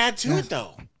 But you can add to it,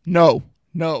 though. No.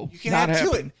 You can add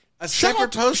to it. A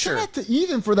separate poster. Shout out to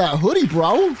Ethan for that hoodie,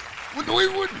 bro. Where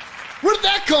did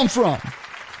that come from?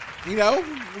 You know,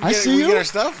 I see you. Get our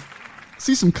stuff.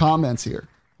 See some comments here.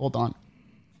 Hold on.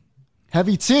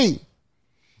 Heavy T.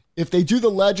 If they do the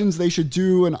Legends, they should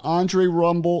do an Andre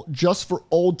Rumble just for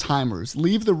old timers.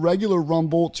 Leave the regular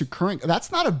Rumble to current.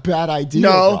 That's not a bad idea,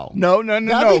 bro. No.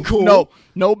 That'd be cool.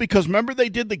 No, because remember they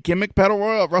did the gimmick battle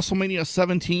royal at WrestleMania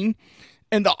 17,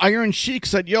 and the Iron Sheik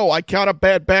said, "Yo, I got a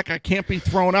bad back. I can't be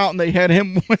thrown out," and they had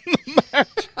him win the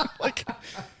match.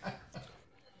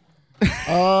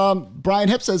 Brian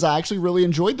Hip says, I actually really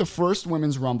enjoyed the first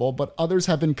Women's Rumble, but others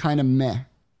have been kind of meh.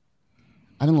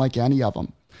 I didn't like any of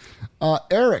them.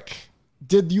 Eric,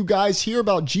 did you guys hear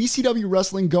about GCW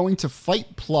Wrestling going to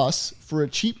Fight Plus for a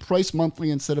cheap price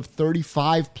monthly instead of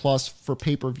 $35 plus for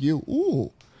pay-per-view?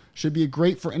 Ooh, should be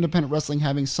great for independent wrestling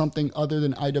having something other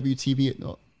than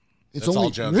IWTV. It's That's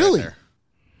only all really. Right there.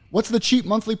 What's the cheap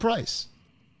monthly price?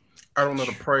 I don't know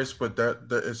the price, but that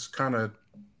is kind of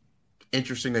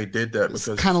interesting. They did that It's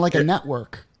because kind of like a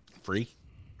network. Free.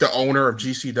 The owner of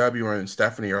GCW and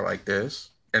Stephanie are like this,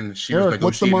 and she was Eric,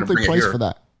 what's the negotiating monthly to bring price it here. for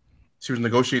that? She was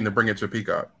negotiating to bring it to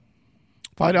Peacock.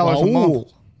 $5 a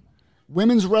month.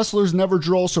 Women's wrestlers never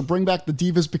draw, so bring back the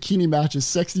Divas bikini matches.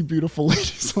 Sexy, beautiful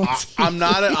ladies. I'm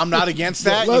not against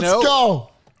that. Let's go.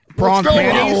 Braun Let's go,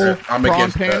 panties. Raul. I'm Braun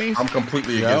against panties? that. I'm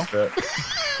completely against that.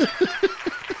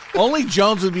 Only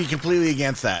Jones would be completely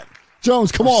against that.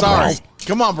 Jones, come on, Sorry. bro.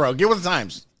 Come on, bro. Get with the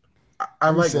times.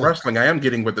 I like wrestling. I am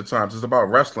getting with the times. It's about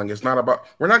wrestling. It's not about.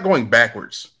 We're not going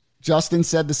backwards. Justin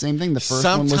said the same thing. The first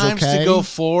one was Sometimes okay. to go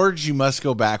forwards, you must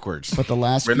go backwards. But the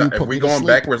last We're few not, if put we me to going sleep.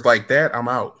 backwards like that, I'm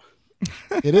out.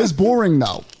 It is boring,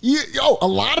 though. Yo, a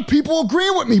lot of people agree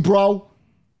with me, bro.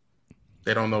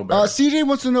 They don't know better. CJ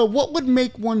wants to know, what would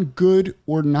make one good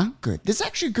or not good? This is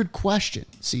actually a good question,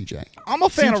 CJ. I'm a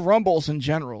fan of Rumbles in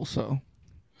general, so.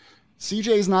 CJ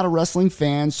is not a wrestling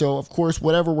fan, so of course,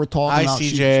 whatever we're talking Hi, about,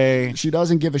 CJ. she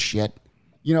doesn't give a shit.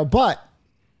 You know, but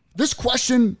this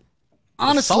question,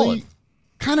 honestly,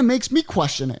 kind of makes me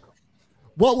question it.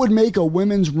 What would make a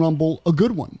women's rumble a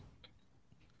good one?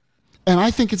 And I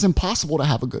think it's impossible to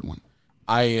have a good one.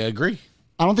 I agree.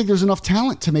 I don't think there's enough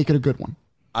talent to make it a good one.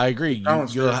 I agree.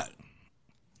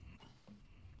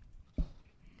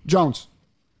 Jones.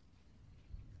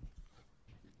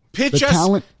 Pitch The us.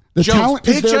 talent is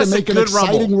pitch there to us a make an good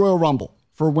exciting Rumble. Royal Rumble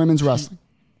for women's wrestling.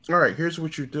 All right, here's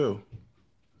what you do.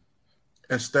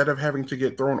 Instead of having to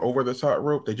get thrown over the top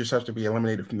rope, they just have to be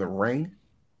eliminated from the ring.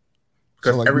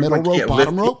 So like middle rope,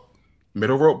 bottom rope?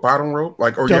 Middle rope, bottom rope.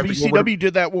 Like, or you have to go over WCW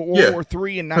did that with World War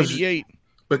III in 98.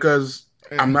 Because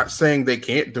I'm not saying they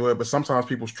can't do it, but sometimes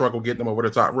people struggle getting them over the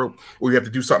top rope, or you have to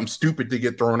do something stupid to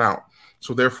get thrown out.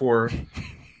 So therefore,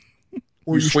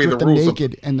 Or you sway strip the them rules.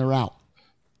 naked and they're out.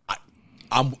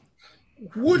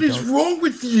 What is wrong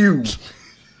with you?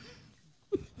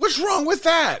 What's wrong with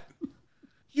that?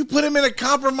 You put them in a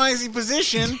compromising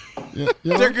position, Yeah.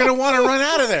 they're going to want to run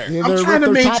out of there. Yeah, I'm they're trying to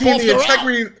with their top maintain off, the they're out.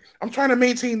 integrity. I'm trying to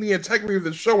maintain the integrity of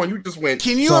the show, and you just went.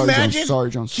 Can you Sorry, imagine? Jones.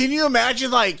 Sorry, Jones. Can you imagine,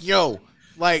 like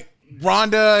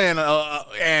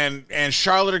Rhonda and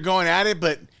Charlotte are going at it,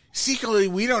 but secretly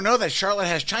we don't know that Charlotte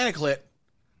has China clit,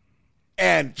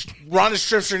 and Rhonda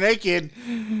strips her naked.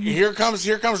 Here comes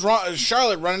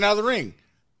Charlotte running out of the ring.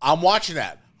 I'm watching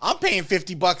that. I'm paying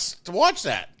 $50 to watch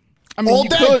that. I mean, All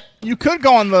day. you could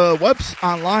go on the webs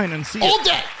online and see All it.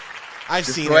 day. I've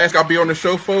Just seen so it. ask, I'll be on the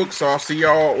show, folks. So I'll see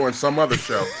y'all on some other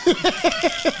show.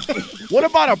 What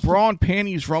about a bra and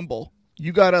panties rumble?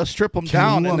 You got to strip them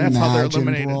down, and that's how they're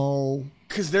eliminated. Bro?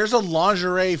 Because there's a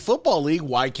lingerie football league.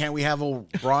 Why can't we have a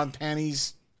bra and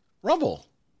panties rumble?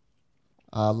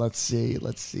 Let's see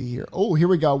here. Oh, here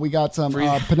we go. We got some.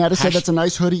 Panetta said that's a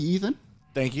nice hoodie, Ethan.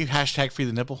 Thank you. Hashtag free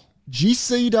the nipple.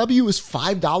 GCW is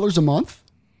 $5 a month.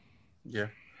 Yeah.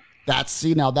 That's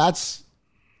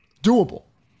doable.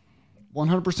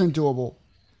 100% doable.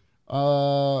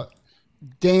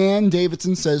 Dan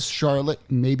Davidson says Charlotte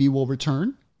maybe will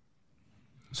return.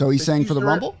 So he's saying for the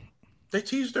Rumble? They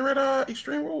teased her at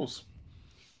Extreme Rules.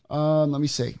 Let me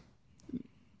see.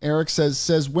 Eric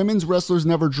says women's wrestlers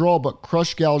never draw, but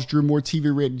Crush Gals drew more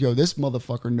TV rating. Yo, this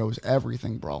motherfucker knows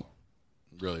everything, bro.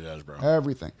 Really does, bro.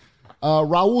 Everything.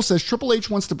 Raul says Triple H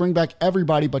wants to bring back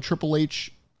everybody, but Triple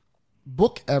H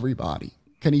book everybody.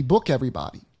 Can he book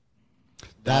everybody?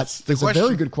 That's a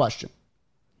very good question.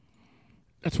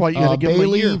 That's why you got to give him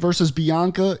a year. Bayley versus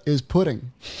Bianca is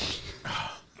pudding.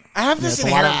 I have this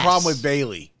inherent problem with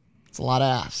Bayley. It's a lot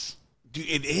of ass. Dude,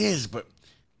 it is, but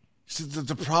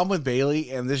the problem with Bayley,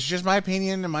 and this is just my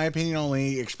opinion, and my opinion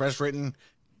only, express written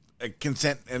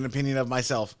consent and opinion of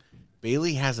myself.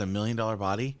 Bayley has $1 million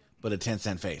body, but a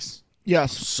 10-cent face.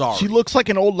 Yes. Sorry. She looks like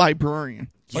an old librarian.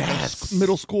 Yes. Like a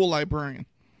middle school librarian.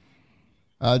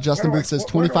 Justin Booth says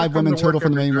 25 women total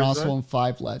from the main roster and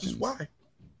 5 legends. Why?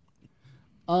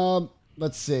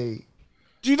 Let's see.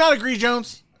 Do you not agree,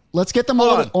 Jones? Let's get them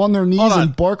all on their knees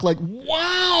and bark like,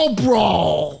 wow,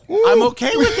 bro. Ooh. I'm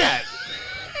okay with that.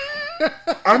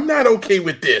 I'm not okay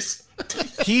with this.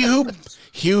 He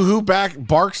who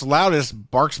barks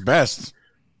loudest barks best.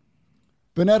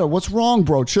 Bonetta, what's wrong,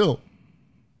 bro? Chill.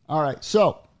 All right,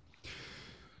 so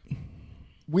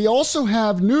we also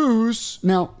have news.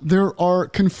 Now, there are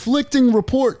conflicting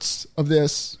reports of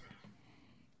this.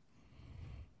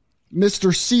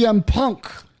 Mr. CM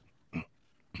Punk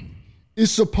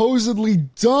is supposedly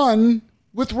done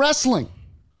with wrestling.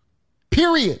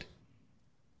 Period.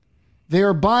 They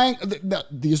are buying,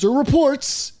 these are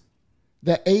reports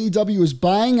that AEW is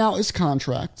buying out his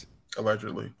contract.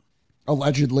 Allegedly,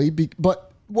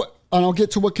 but what, and I'll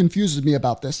get to what confuses me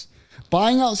about this.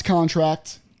 Buying out his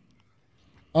contract,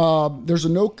 there's a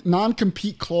no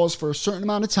non-compete clause for a certain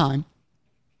amount of time,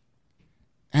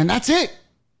 and that's it.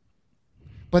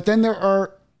 But then there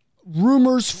are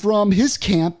rumors from his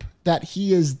camp that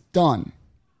he is done.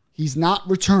 He's not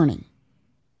returning.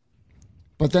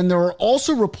 But then there are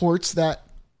also reports that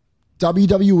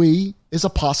WWE is a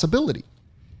possibility.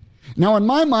 Now, in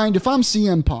my mind, if I'm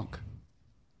CM Punk,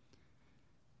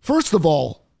 first of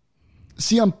all,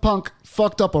 CM Punk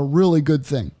fucked up a really good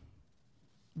thing.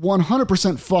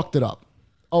 100% fucked it up.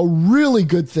 A really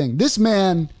good thing. This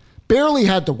man barely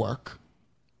had to work.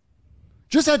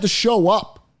 Just had to show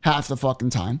up half the fucking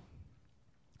time.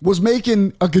 Was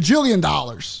making $1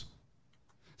 gajillion.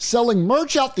 Selling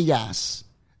merch out the ass.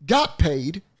 Got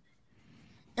paid.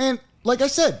 And like I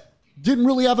said, didn't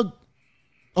really have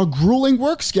a grueling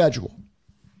work schedule.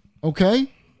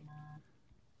 Okay?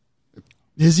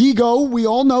 His ego, we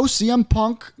all know CM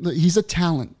Punk, he's a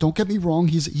talent. Don't get me wrong,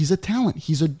 he's a talent.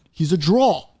 He's a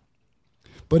draw.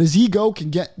 But his ego can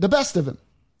get the best of him.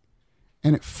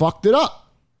 And it fucked it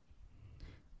up.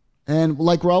 And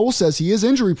like Raul says, he is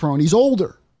injury prone. He's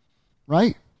older.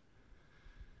 Right?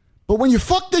 But when you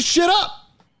fuck this shit up,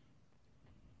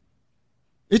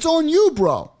 it's on you,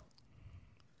 bro.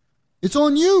 It's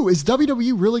on you. Is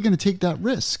WWE really going to take that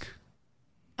risk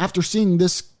after seeing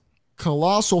this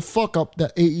colossal fuck up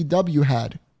that AEW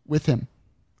had with him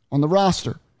on the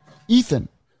roster? Ethan,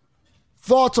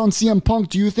 thoughts on CM Punk?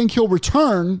 Do you think he'll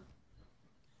return?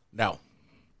 No.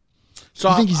 So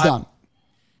I think he's done.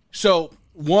 So,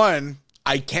 one,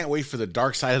 I can't wait for the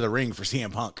dark side of the ring for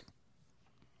CM Punk,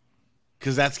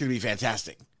 because that's going to be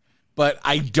fantastic. But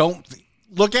I don't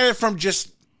look at it from just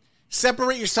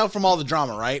separate yourself from all the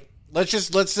drama, right? Let's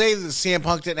say that CM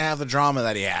Punk didn't have the drama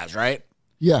that he has, right?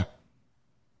 Yeah.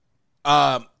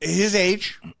 His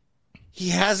age, he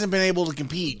hasn't been able to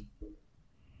compete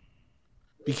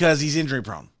because he's injury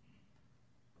prone.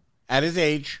 At his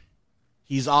age,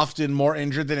 he's often more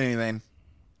injured than anything.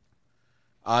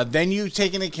 Then you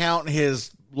take into account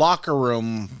his locker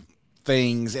room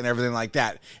things and everything like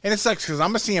that. And it sucks because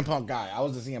I'm a CM Punk guy. I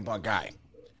was a CM Punk guy.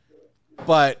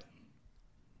 But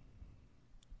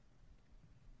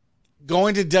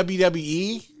going to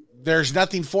WWE, there's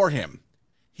nothing for him.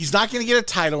 He's not going to get a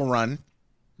title run.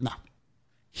 No.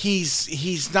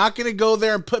 He's not going to go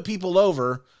there and put people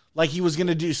over like he was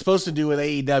supposed to do with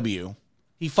AEW.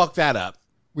 He fucked that up.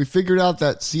 We figured out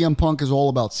that CM Punk is all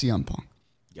about CM Punk.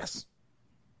 Yes.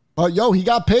 But yo, he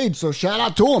got paid, so shout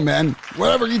out to him, man.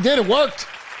 Whatever he did, it worked.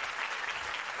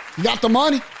 He got the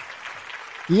money.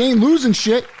 He ain't losing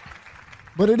shit.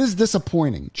 But it is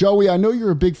disappointing. Joey, I know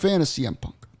you're a big fan of CM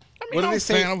Punk. I mean, I'm a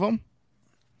fan of him.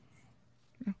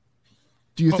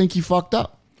 Do you think he fucked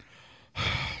up?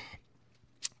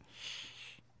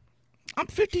 I'm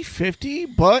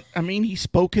 50-50, but, I mean, he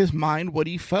spoke his mind, what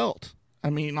he felt. I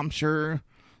mean, I'm sure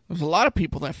there's a lot of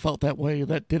people that felt that way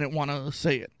that didn't want to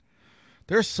say it.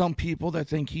 There's some people that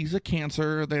think he's a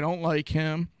cancer. They don't like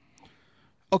him.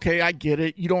 Okay, I get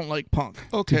it. You don't like Punk.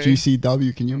 Okay. The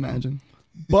GCW, can you imagine?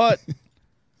 But,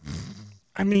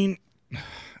 I mean,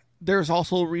 there's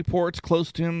also reports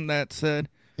close to him that said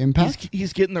Impact?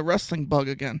 He's getting the wrestling bug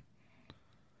again.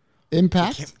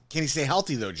 Impact? Can he stay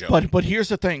healthy, though, Joe? But here's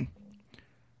the thing.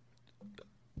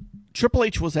 Triple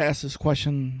H was asked this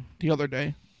question the other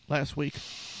day, last week.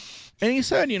 And he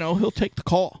said, he'll take the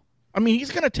call. I mean,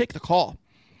 he's going to take the call.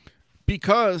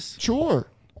 Because... Sure.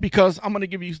 Because I'm going to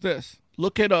give you this.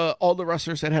 Look at all the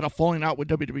wrestlers that had a falling out with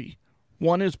WWE.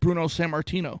 One is Bruno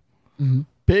Sammartino. Mm-hmm.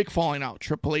 Big falling out.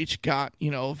 Triple H got,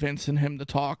 Vince and him to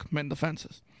talk, mend the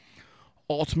fences.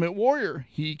 Ultimate Warrior.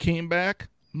 He came back.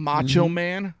 Macho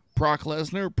Man, Brock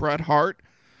Lesnar, Bret Hart.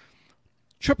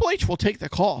 Triple H will take the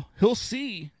call. He'll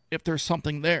see if there's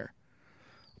something there.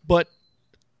 But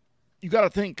you got to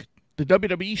think, the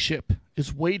WWE ship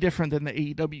is way different than the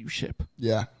AEW ship.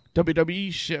 Yeah.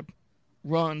 WWE ship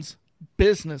runs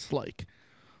business-like.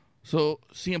 So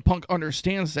CM Punk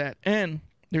understands that. And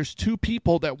there's two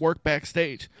people that work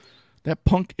backstage that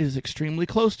Punk is extremely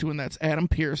close to, and that's Adam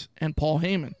Pearce and Paul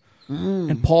Heyman.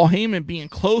 And Paul Heyman being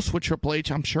close with Triple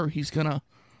H, I'm sure he's going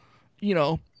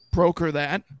to, broker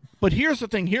that. But here's the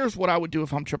thing. Here's what I would do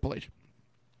if I'm Triple H.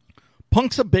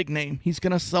 Punk's a big name. He's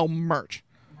going to sell merch.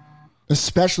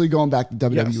 Especially going back to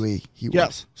WWE.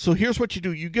 Yes. So here's what you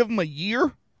do. You give him a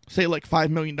year, say like $5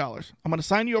 million. I'm going to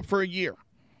sign you up for a year.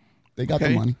 They got the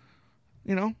money.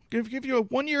 Give you a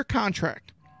 1-year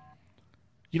contract.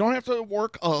 You don't have to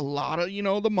work a lot of,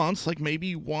 the months, like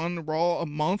maybe 1 Raw a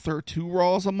month or 2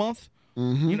 Raws a month.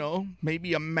 Mm-hmm.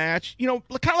 Maybe a match, kind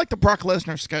of like the Brock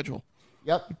Lesnar schedule.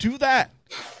 Yep. Do that.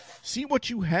 See what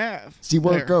you have. See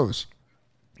where it goes.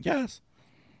 Yes.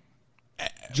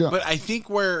 But I think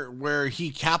where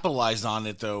he capitalized on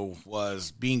it, though,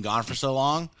 was being gone for so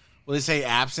long. Well, they say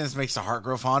absence makes the heart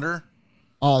grow fonder.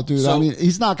 Oh, dude,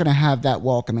 he's not going to have that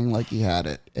welcoming like he had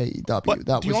at AEW. But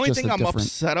that the was only just thing I'm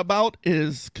upset about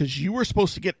is because you were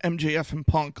supposed to get MJF and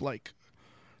Punk, like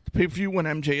the pay-per-view when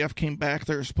MJF came back,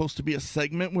 there was supposed to be a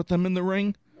segment with them in the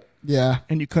ring. Yeah.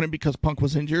 And you couldn't because Punk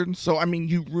was injured. So, I mean,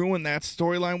 you ruined that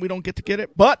storyline. We don't get to get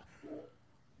it. But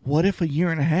what if a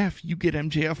year and a half you get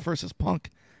MJF versus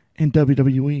Punk in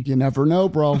WWE? You never know,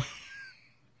 bro.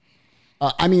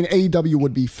 AEW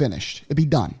would be finished. It'd be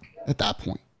done at that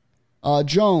point.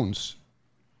 Jones,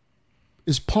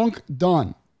 is Punk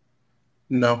done?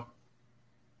 No.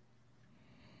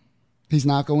 He's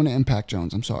not going to Impact,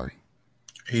 Jones. I'm sorry.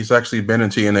 He's actually been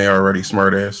in TNA already,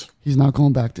 smartass. He's not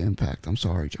going back to Impact. I'm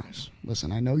sorry, Jones.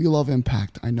 Listen, I know you love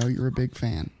Impact. I know you're a big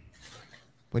fan.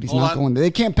 But he's not going.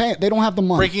 They can't pay it. They don't have the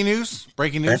money. Breaking news.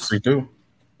 Actually do.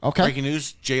 Okay. Breaking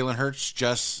news. Jalen Hurts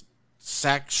just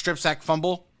strip sack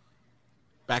fumble.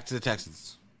 Back to the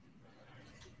Texans.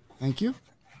 Thank you.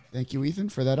 Thank you, Ethan,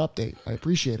 for that update. I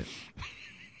appreciate it.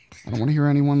 I don't want to hear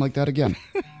anyone like that again.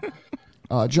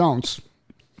 Jones,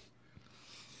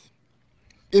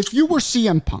 if you were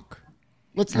CM Punk,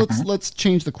 let's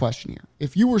change the question here.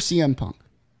 If you were CM Punk,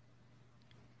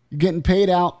 you're getting paid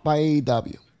out by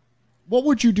AEW, what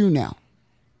would you do now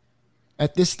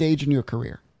at this stage in your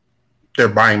career? They're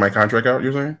buying my contract out,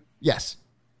 you're saying? Yes.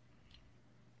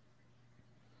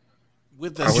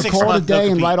 With the I would call it a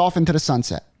day and ride off into the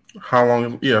sunset. How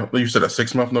long? Yeah, you said a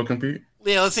 6-month no compete.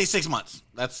 Yeah, let's say 6 months.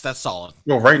 That's solid.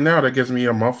 Well, right now that gives me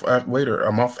a month later.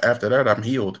 A month after that, I'm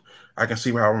healed. I can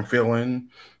see how I'm feeling.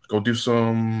 Go do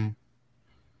some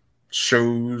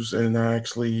shows and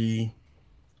actually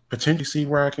potentially see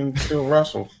where I can still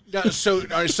wrestle. So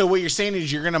what you're saying is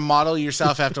you're going to model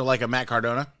yourself after like a Matt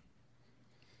Cardona?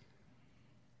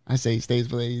 I say he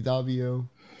stays with AEW.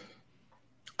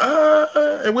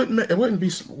 It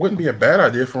wouldn't be a bad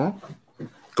idea for him.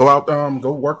 Go out,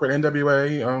 go work with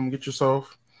NWA, get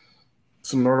yourself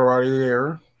some notoriety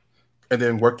there, and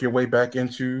then work your way back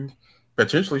into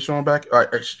potentially showing back.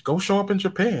 Go show up in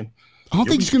Japan. I don't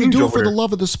think he's going to do it for the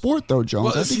love of the sport, though,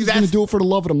 Jones. Well, I think he's going to do it for the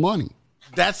love of the money.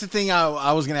 That's the thing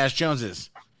I was going to ask Jones is,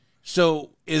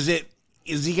 so is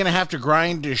he going to have to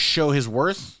grind to show his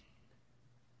worth?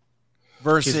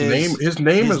 Versus his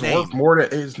name is worth more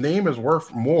than is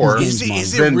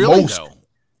it than really most. Though?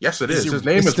 Yes, it is. His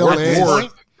name is worth more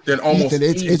than almost.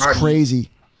 Ethan, it's crazy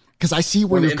because I see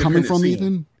where you're coming from,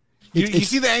 Ethan. You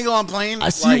see the angle I'm playing? I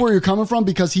see where you're coming from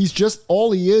because he's just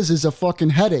all he is a fucking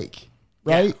headache,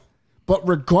 right? Yeah. But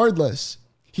regardless,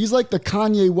 he's like the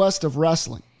Kanye West of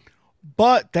wrestling.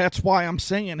 But that's why I'm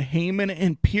saying Heyman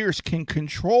and Pierce can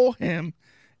control him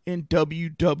in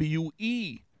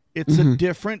WWE. It's a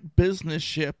different business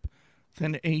ship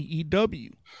than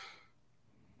AEW.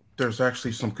 There's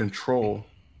actually some control.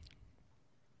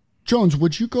 Jones,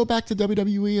 would you go back to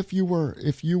WWE if you were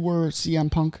CM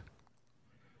Punk?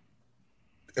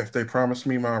 If they promised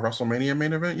me my WrestleMania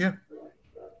main event, yeah.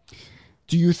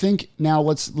 Do you think now?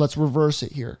 Let's reverse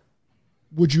it here.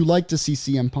 Would you like to see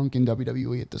CM Punk in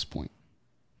WWE at this point?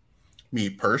 Me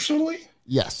personally?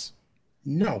 Yes.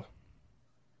 No.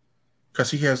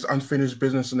 Because he has unfinished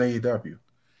business in AEW.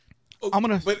 I'm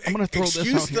gonna throw this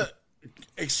out here.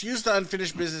 Excuse the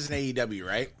unfinished business in AEW,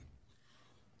 right?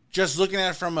 Just looking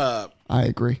at it from I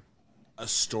agree. A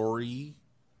story.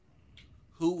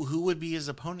 Who would be his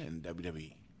opponent in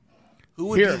WWE? Who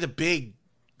would be the big?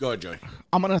 Go ahead, Joey.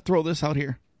 I'm gonna throw this out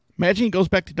here. Imagine he goes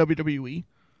back to WWE,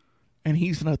 and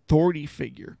he's an authority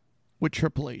figure with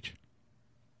Triple H,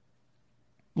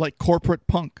 like corporate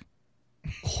Punk.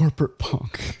 Corporate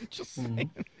Punk. Just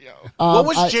saying, yo. What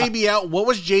was JBL? What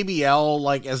was JBL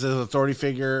like as an authority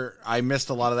figure? I missed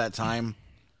a lot of that time.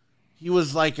 He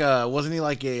was like, wasn't he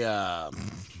like a?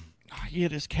 He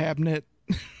had his cabinet.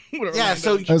 Whatever. Yeah,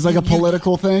 so it was like a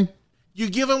political thing. You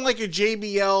give him like a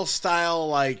JBL style,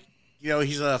 like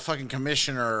he's a fucking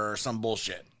commissioner or some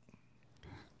bullshit.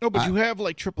 No, but you have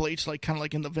like Triple H, like kind of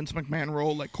like in the Vince McMahon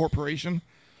role, like corporation,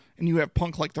 and you have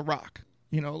Punk like The Rock.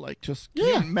 Like just can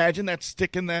you imagine that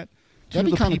sticking that.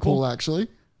 That'd be kind of cool, actually.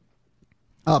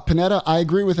 Panetta, I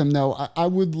agree with him. No, I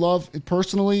would love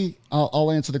personally.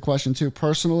 I'll answer the question too.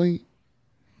 Personally,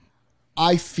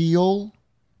 I feel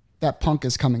that Punk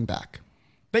is coming back.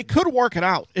 They could work it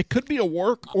out. It could be a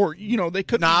work, or they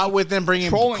could not with them bringing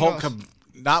Colt.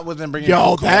 Not with them bringing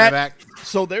Colt back.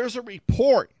 So there's a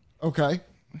report. Okay.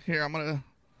 Here, I'm gonna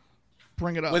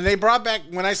bring it up.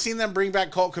 When I seen them bring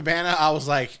back Colt Cabana, I was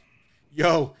like,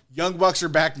 "Yo, Young Bucks are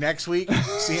back next week."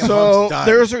 So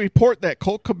there's a report that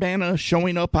Colt Cabana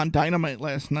showing up on Dynamite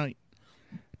last night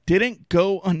didn't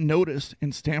go unnoticed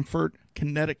in Stamford,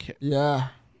 Connecticut. Yeah.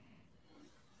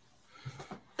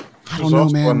 I don't know,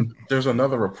 man. There's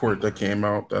another report that came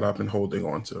out that I've been holding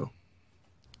on to.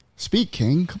 Speak,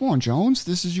 King. Come on, Jones.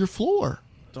 This is your floor.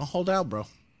 Don't hold out, bro.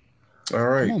 All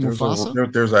right.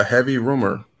 There's a heavy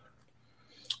rumor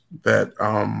that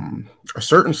a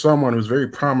certain someone who's very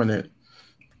prominent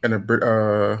in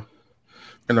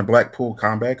a Blackpool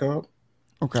Combat Club.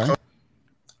 Okay.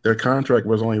 Their contract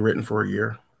was only written for a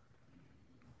year,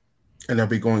 and they'll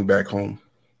be going back home.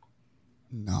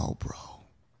 No, bro.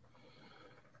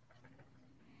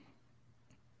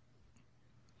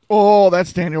 Oh,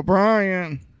 that's Daniel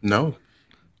Bryan. No.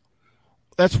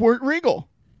 That's Wirt Regal.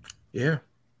 Yeah.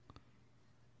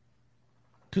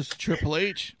 Because Triple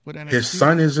H with NXT. His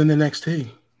son is in NXT.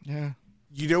 Yeah.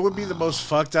 You know what would be the most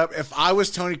fucked up? If I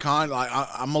was Tony Khan, like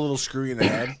I'm a little screwy in the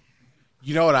head.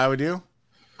 You know what I would do?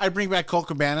 I'd bring back Colt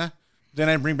Cabana, then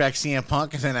I'd bring back CM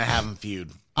Punk, and then I'd have him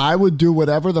feud. I would do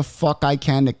whatever the fuck I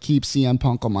can to keep CM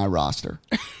Punk on my roster.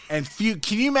 And feud.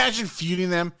 Can you imagine feuding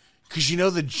them?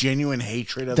 Because the genuine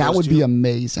hatred of that those would two? Be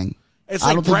amazing. It's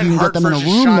I like don't think Bret you can Hart get them in a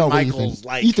versus room, Shawn though, Michaels. Ethan.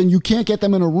 Like, Ethan, you can't get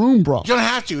them in a room, bro. You don't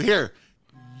have to. Here,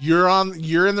 you're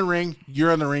in the ring.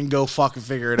 You're in the ring. Go fucking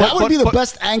figure it out. That would be the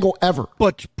best angle ever.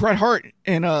 But Bret Hart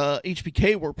and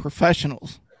HBK were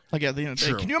professionals. Like at the end of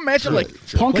the day, can you imagine?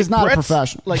 Punk is not a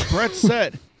professional. Like Bret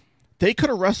said, they could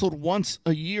have wrestled once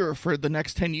a year for the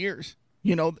next 10 years.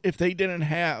 If they didn't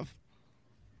have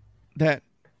that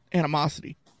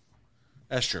animosity.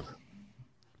 That's true.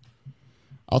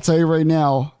 I'll tell you right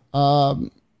now. Let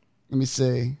me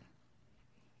see.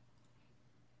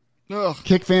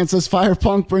 Kick fan says Fire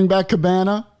Punk, bring back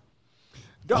Cabana.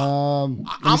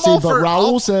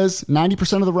 Raul says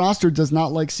 90% of the roster does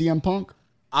not like CM Punk.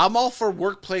 I'm all for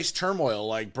workplace turmoil,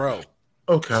 like, bro.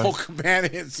 Okay. Colt Cabana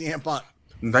and CM Punk.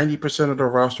 90% of the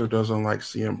roster doesn't like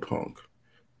CM Punk.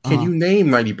 Can you name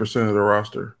 90% of the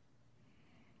roster?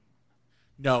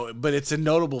 No, but it's a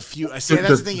notable few. I say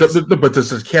that's the thing. But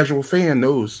the casual fan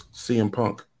knows CM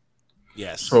Punk.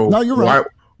 Yes. So no, you're right.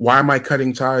 Why am I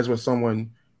cutting ties with someone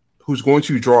who's going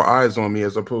to draw eyes on me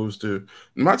as opposed to?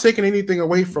 I'm not taking anything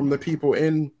away from the people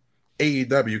in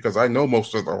AEW because I know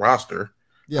most of the roster.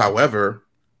 Yeah. However,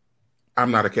 I'm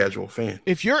not a casual fan.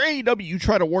 If you're AEW, you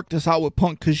try to work this out with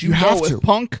Punk because you know if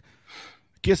Punk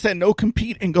gets that no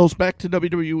compete and goes back to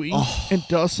WWE and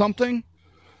does something.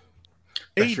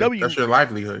 That's your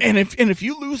livelihood. And if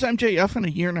you lose MJF in a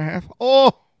year and a half,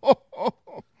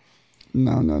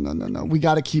 No. We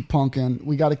got to keep Punk in.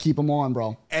 We got to keep him on,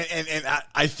 bro. And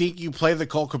I think you play the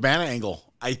Colt Cabana angle.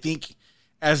 I think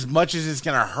as much as it's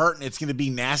going to hurt and it's going to be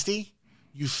nasty,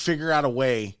 you figure out a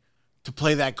way to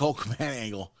play that Colt Cabana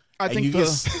angle. I think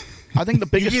the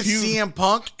biggest you get feud, CM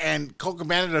Punk and Colt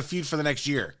Cabana to feud for the next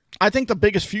year. I think the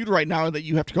biggest feud right now that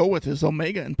you have to go with is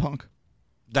Omega and Punk.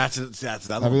 That's the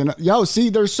other one. Yo, see,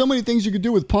 there's so many things you could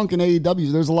do with Punk and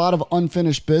AEW. There's a lot of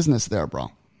unfinished business there,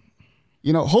 bro.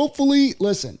 You know, hopefully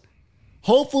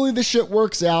the shit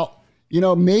works out. You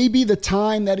know, maybe the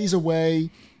time that he's away,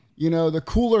 you know, the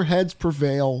cooler heads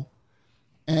prevail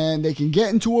and they can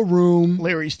get into a room.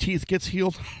 Larry's teeth gets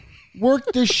healed.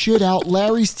 Work this shit out.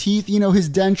 Larry's teeth, you know, his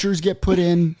dentures get put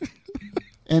in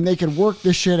and they can work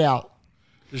this shit out.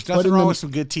 There's nothing wrong with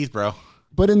some good teeth, bro.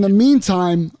 But in the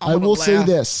meantime, I will say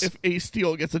this. If Ace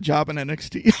Steel gets a job in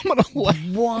NXT, I'm going to laugh.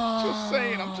 Wow.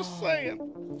 I'm just saying.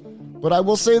 But I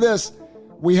will say this.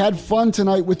 We had fun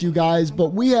tonight with you guys,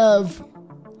 but we have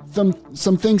some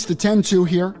things to tend to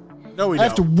here. No, we don't. I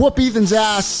have to whoop Ethan's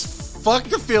ass. Fuck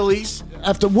the Phillies. I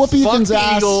have to whoop Ethan's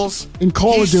ass Eagles. In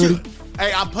Call of Duty.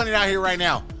 Hey, I'm putting it out here right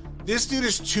now. This dude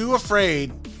is too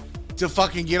afraid to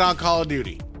fucking get on Call of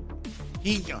Duty.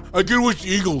 I could watch the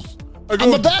Eagles. I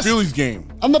go to the Phillies game.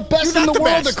 I'm the best in the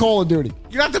world at Call of Duty.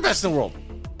 You're not the best in the world.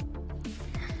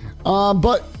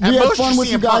 But we had fun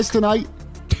with you guys tonight.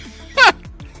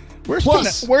 Where's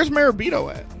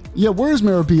Marabito at? Yeah, where's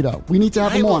Marabito? We need to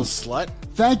have him on. Slut.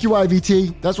 Thank you,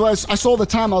 IVT. That's why I saw the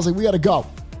time. I was like, we got to go.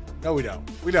 No, we don't.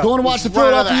 We don't. Going to watch the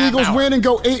Philadelphia Eagles win and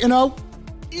go 8-0.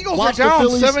 Eagles are down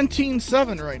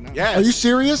 17-7 right now. Yes. Are you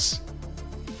serious?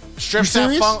 Strip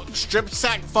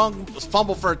sack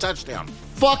fumble for a touchdown.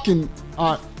 Fucking.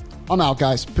 All right. I'm out,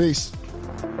 guys. Peace.